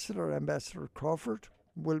Ambassador Crawford,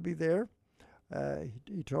 will be there.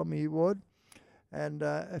 He told me he would. And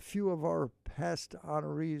a few of our past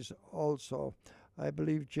honorees also. I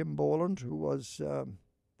believe Jim Boland, who was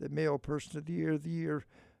the Mayo Person of the Year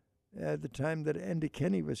at the time that Enda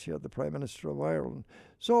Kenny was here, the Prime Minister of Ireland.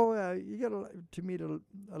 So you get to meet a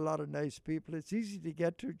lot of nice people. It's easy to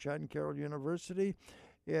get to John Carroll University.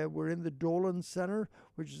 We're in the Dolan Centre,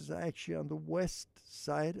 which is actually on the west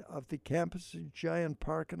side of the campus, a giant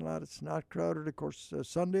parking lot. It's not crowded, of course,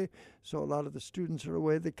 Sunday, so a lot of the students are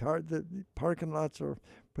away. The parking lots are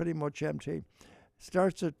pretty much empty.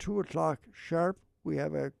 Starts at 2 o'clock sharp. We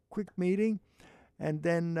have a quick meeting, and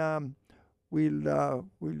then we'll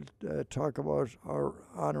talk about our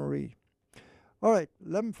honoree. All right,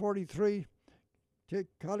 11:43.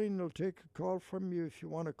 Colleen will take a call from you if you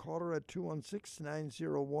want to call her at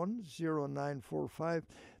 216-901-0945.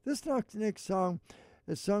 This next song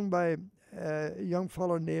is sung by a young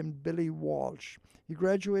fellow named Billy Walsh. He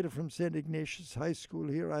graduated from St. Ignatius High School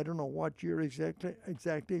here. I don't know what year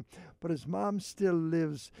exactly, but his mom still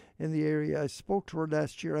lives in the area. I spoke to her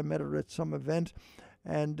last year. I met her at some event,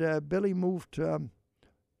 and Billy moved to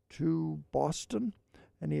Boston.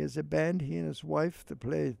 And he has a band, he and his wife, that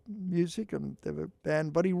play music, and they have a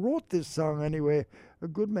band. But he wrote this song anyway a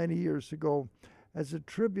good many years ago as a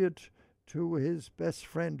tribute to his best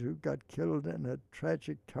friend who got killed in a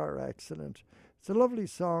tragic car accident. It's a lovely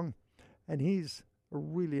song, and he's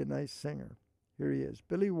really a nice singer. Here he is,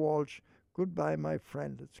 Billy Walsh, Goodbye My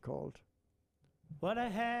Friend, it's called. What a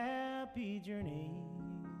happy journey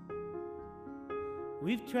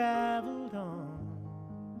we've traveled on.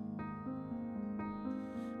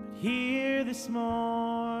 Here this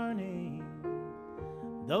morning,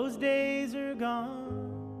 those days are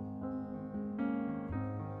gone.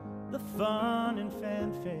 The fun and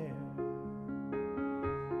fanfare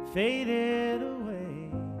faded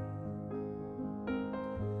away,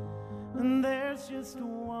 and there's just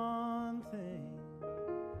one thing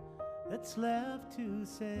that's left to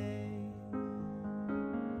say.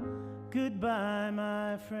 Goodbye,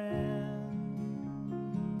 my friend.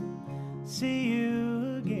 See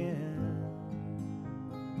you again.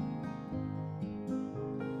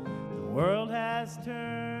 The world has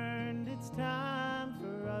turned, it's time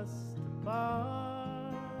for us to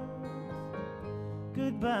part.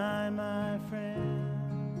 Goodbye, my friend.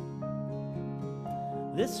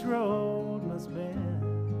 This road must bend.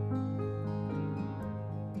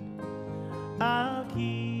 I'll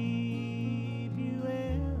keep you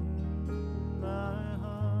in my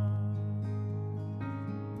heart.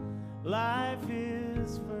 Life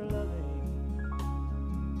is for loving,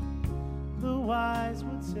 the wise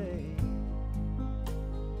would say.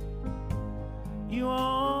 You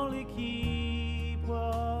only keep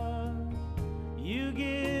what you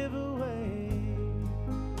give away.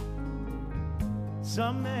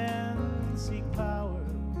 Some men seek power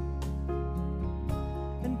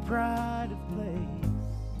and pride of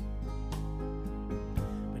place,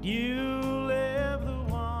 but you live the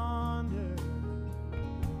wonder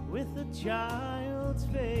with a child's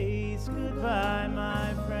face. Goodbye,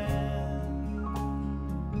 my friend.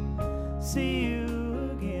 See you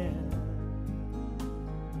again.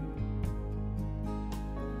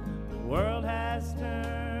 The world has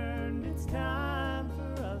turned, it's time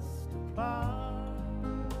for us to part.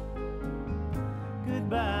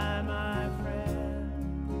 Goodbye, my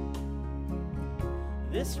friend.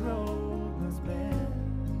 This road must bend.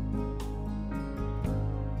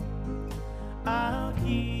 I'll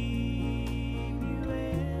keep you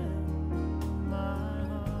in my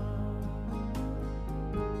heart.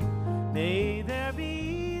 May there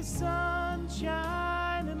be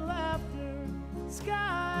sunshine and laughter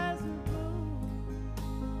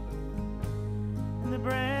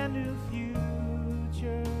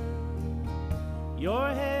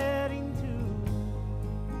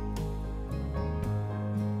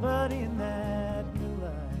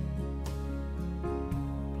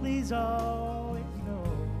was always no.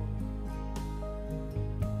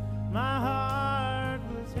 My heart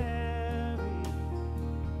was heavy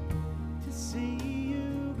to see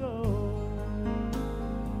you go.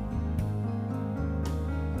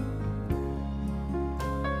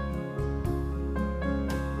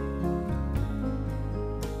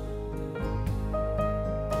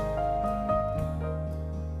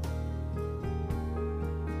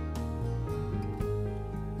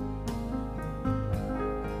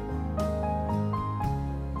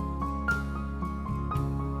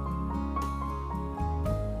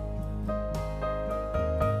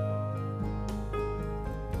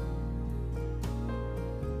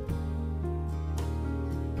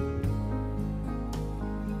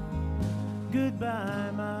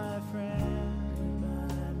 Goodbye, my friend.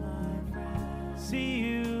 Goodbye, my friend. See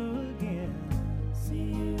you again. See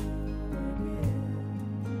you again.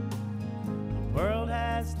 The world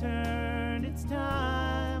has turned. It's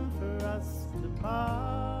time for us to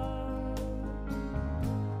part.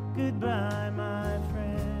 Goodbye, my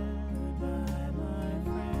friend. Goodbye,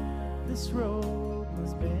 my friend. This road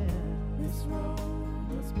must bend. This road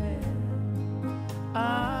must bend.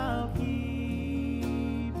 I'll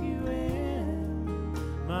keep you in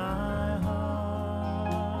my heart.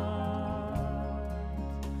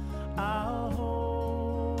 I'll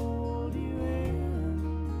hold you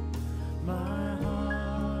in my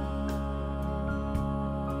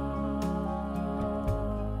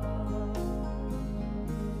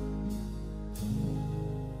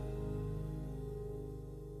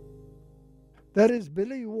That is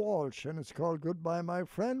Billy Walsh, and it's called Goodbye, My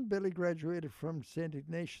Friend. Billy graduated from St.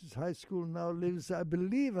 Ignatius High School, now lives, I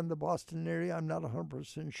believe, in the Boston area. I'm not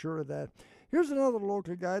 100% sure of that. Here's another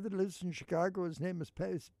local guy that lives in Chicago. His name is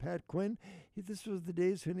Pat Quinn. This was the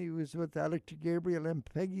days when he was with Alec Gabriel and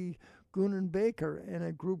Peggy Goonan Baker in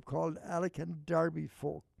a group called Alec and Darby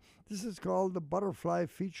Folk. This is called The Butterfly,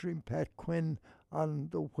 featuring Pat Quinn on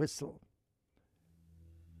the whistle.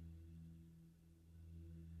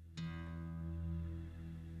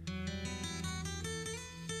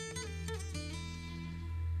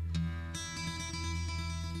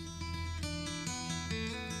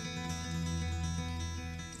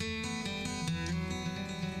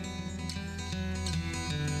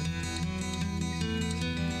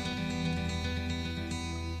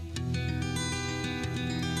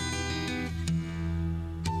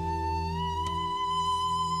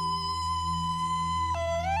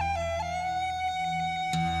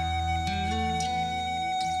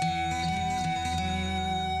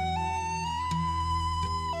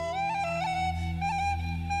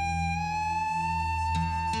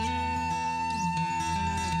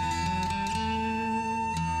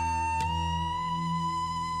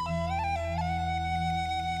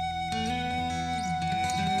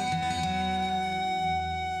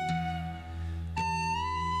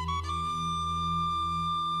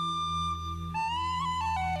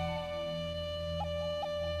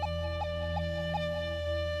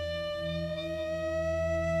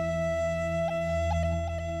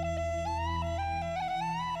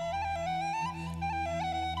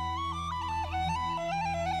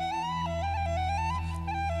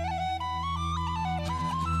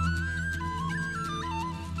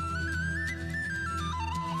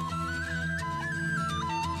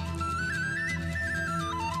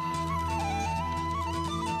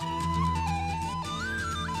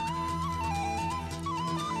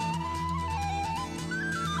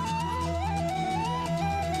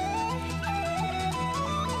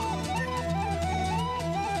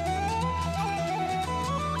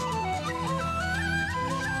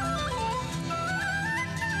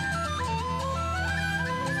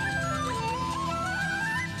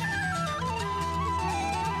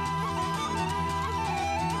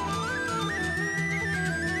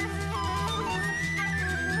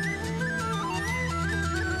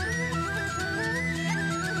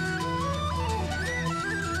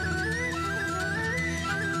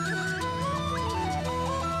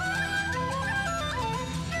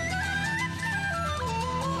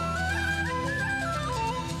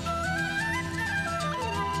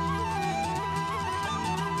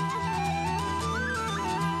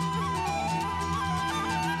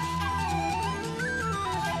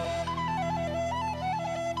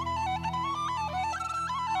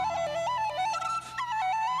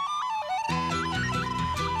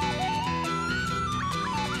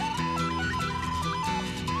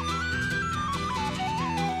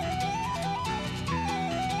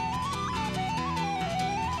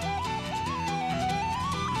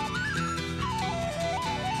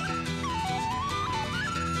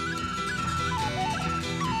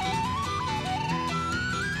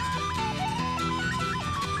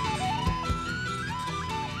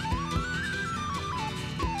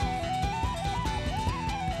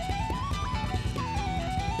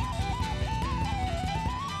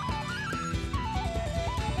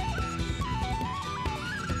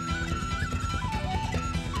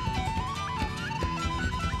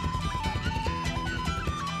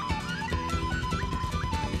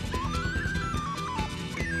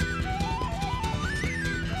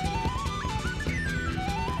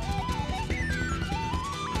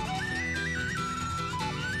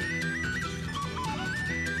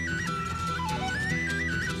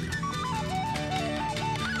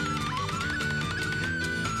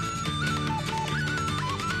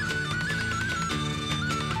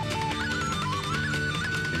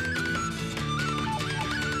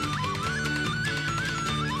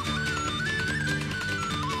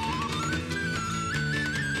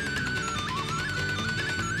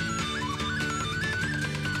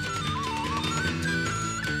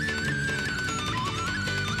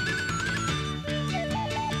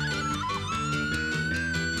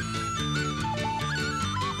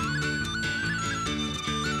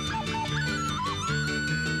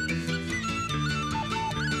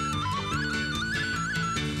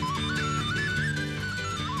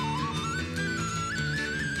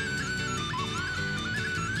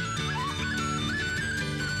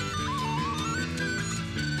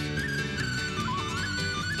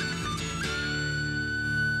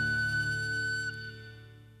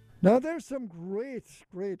 Now, there's some great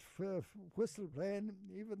whistle playing,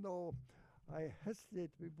 even though I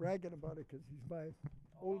hesitate to be bragging about it because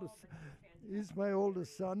he's my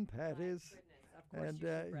oldest son, Pat is. And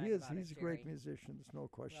he's a great musician. There's no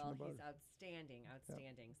question about it. He's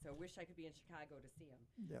outstanding. So wish I could be in Chicago to see him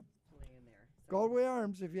playing there. So. Galway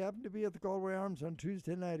Arms, if you happen to be at the Galway Arms on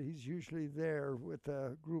Tuesday night, he's usually there with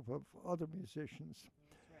a group of other musicians.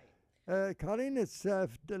 That's right. Colleen, it's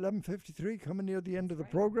 11:53, coming near the end of the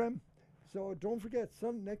program. So don't forget,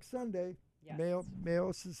 next Sunday,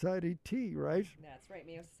 Mayo Society Tea, right? That's right,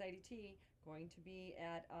 Mayo Society Tea, going to be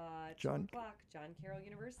at 2 John o'clock, John Carroll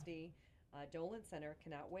University. Dolan Center,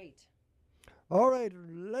 cannot wait. All right,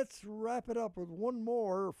 let's wrap it up with one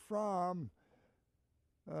more from,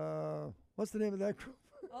 what's the name of that group?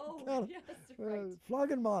 Oh, yes, right.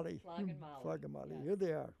 Flogging Molly. Flogging Molly. Flogging Molly. Here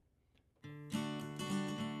they are.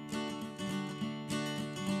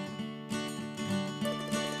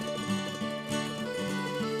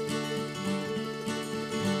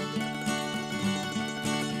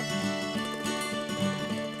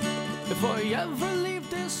 If I ever leave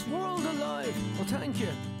this world alive, well, thank you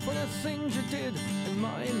for the things you did in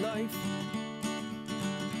my life.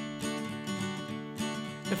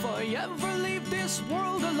 If I ever leave this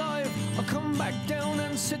world alive, I'll come back down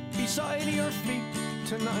and sit beside your feet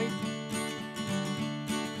tonight.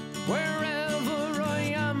 Wherever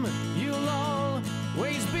I am, you'll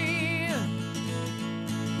always be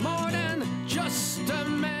more than just a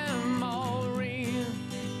memory.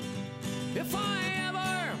 If I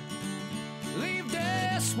ever leave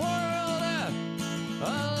this world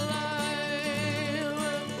alive,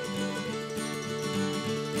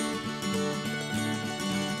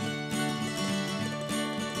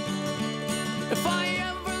 if I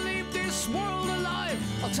ever leave this world alive,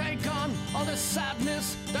 I'll take on all the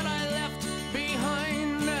sadness that I left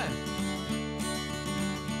behind.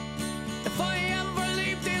 If I ever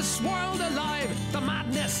leave this world alive, the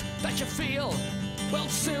madness that you feel will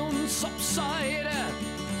soon subside.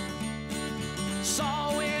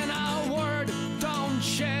 So in a word, don't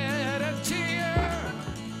shed a tear.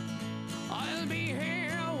 I'll be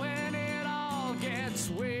here when it all gets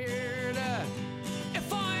weird.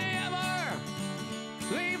 If I ever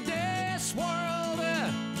leave this world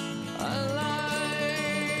alive.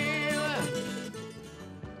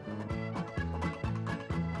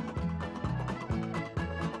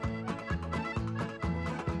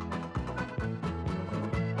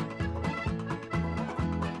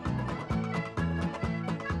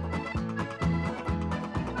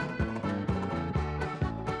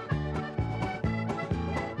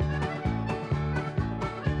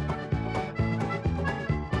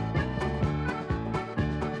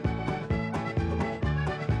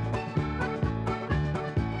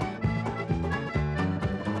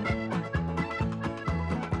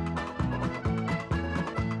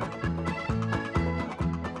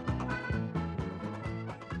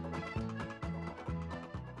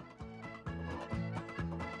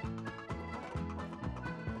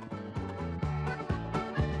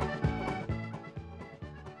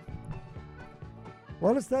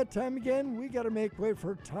 Well, it's that time again. We got to make way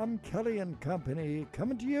for Tom Kelly and Company,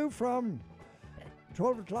 coming to you from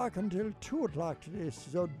 12 o'clock until 2 o'clock today.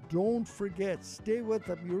 So don't forget, stay with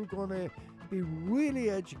them. You're going to be really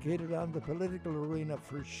educated on the political arena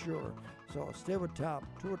for sure. So stay with Tom,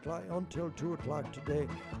 2 o'clock until 2 o'clock today.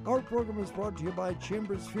 Our program is brought to you by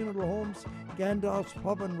Chambers Funeral Homes, Gandalf's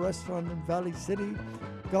Pub and Restaurant in Valley City,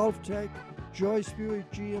 Golf Tech, Joyce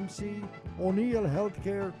Buick GMC, O'Neill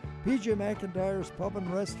Healthcare, PJ McIntyre's Pub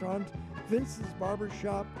and Restaurant, Vince's Barber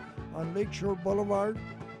Shop on Lakeshore Boulevard,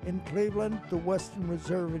 in Cleveland, the Western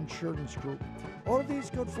Reserve Insurance Group. All of these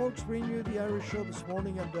good folks bring you the Irish Show this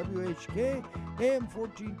morning on WHK, AM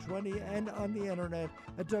 1420, and on the internet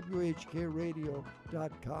at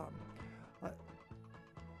WHKradio.com.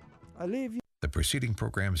 I leave you. The preceding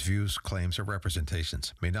program's views, claims, or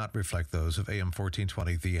representations may not reflect those of AM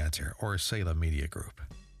 1420 The Answer or Salem Media Group.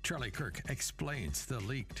 Charlie Kirk explains the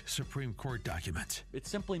leaked Supreme Court documents. It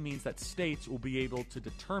simply means that states will be able to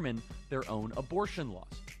determine their own abortion laws.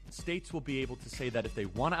 States will be able to say that if they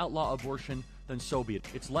want to outlaw abortion, then so be it.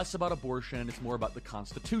 It's less about abortion and it's more about the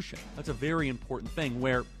Constitution. That's a very important thing,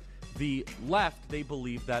 where the left, they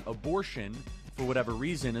believe that abortion, for whatever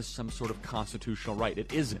reason, is some sort of constitutional right.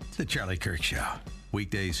 It isn't. The Charlie Kirk Show.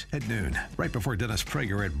 Weekdays at noon, right before Dennis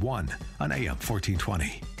Prager at 1 on AM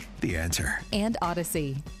 1420. The Answer. And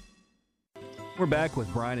Odyssey. We're back with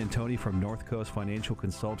Brian and Tony from North Coast Financial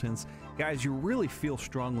Consultants. Guys, you really feel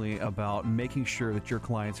strongly about making sure that your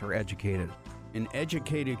clients are educated. An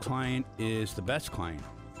educated client is the best client.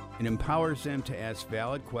 It empowers them to ask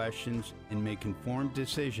valid questions and make informed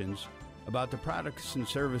decisions about the products and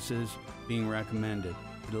services being recommended.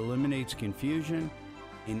 It eliminates confusion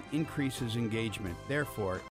and increases engagement. Therefore,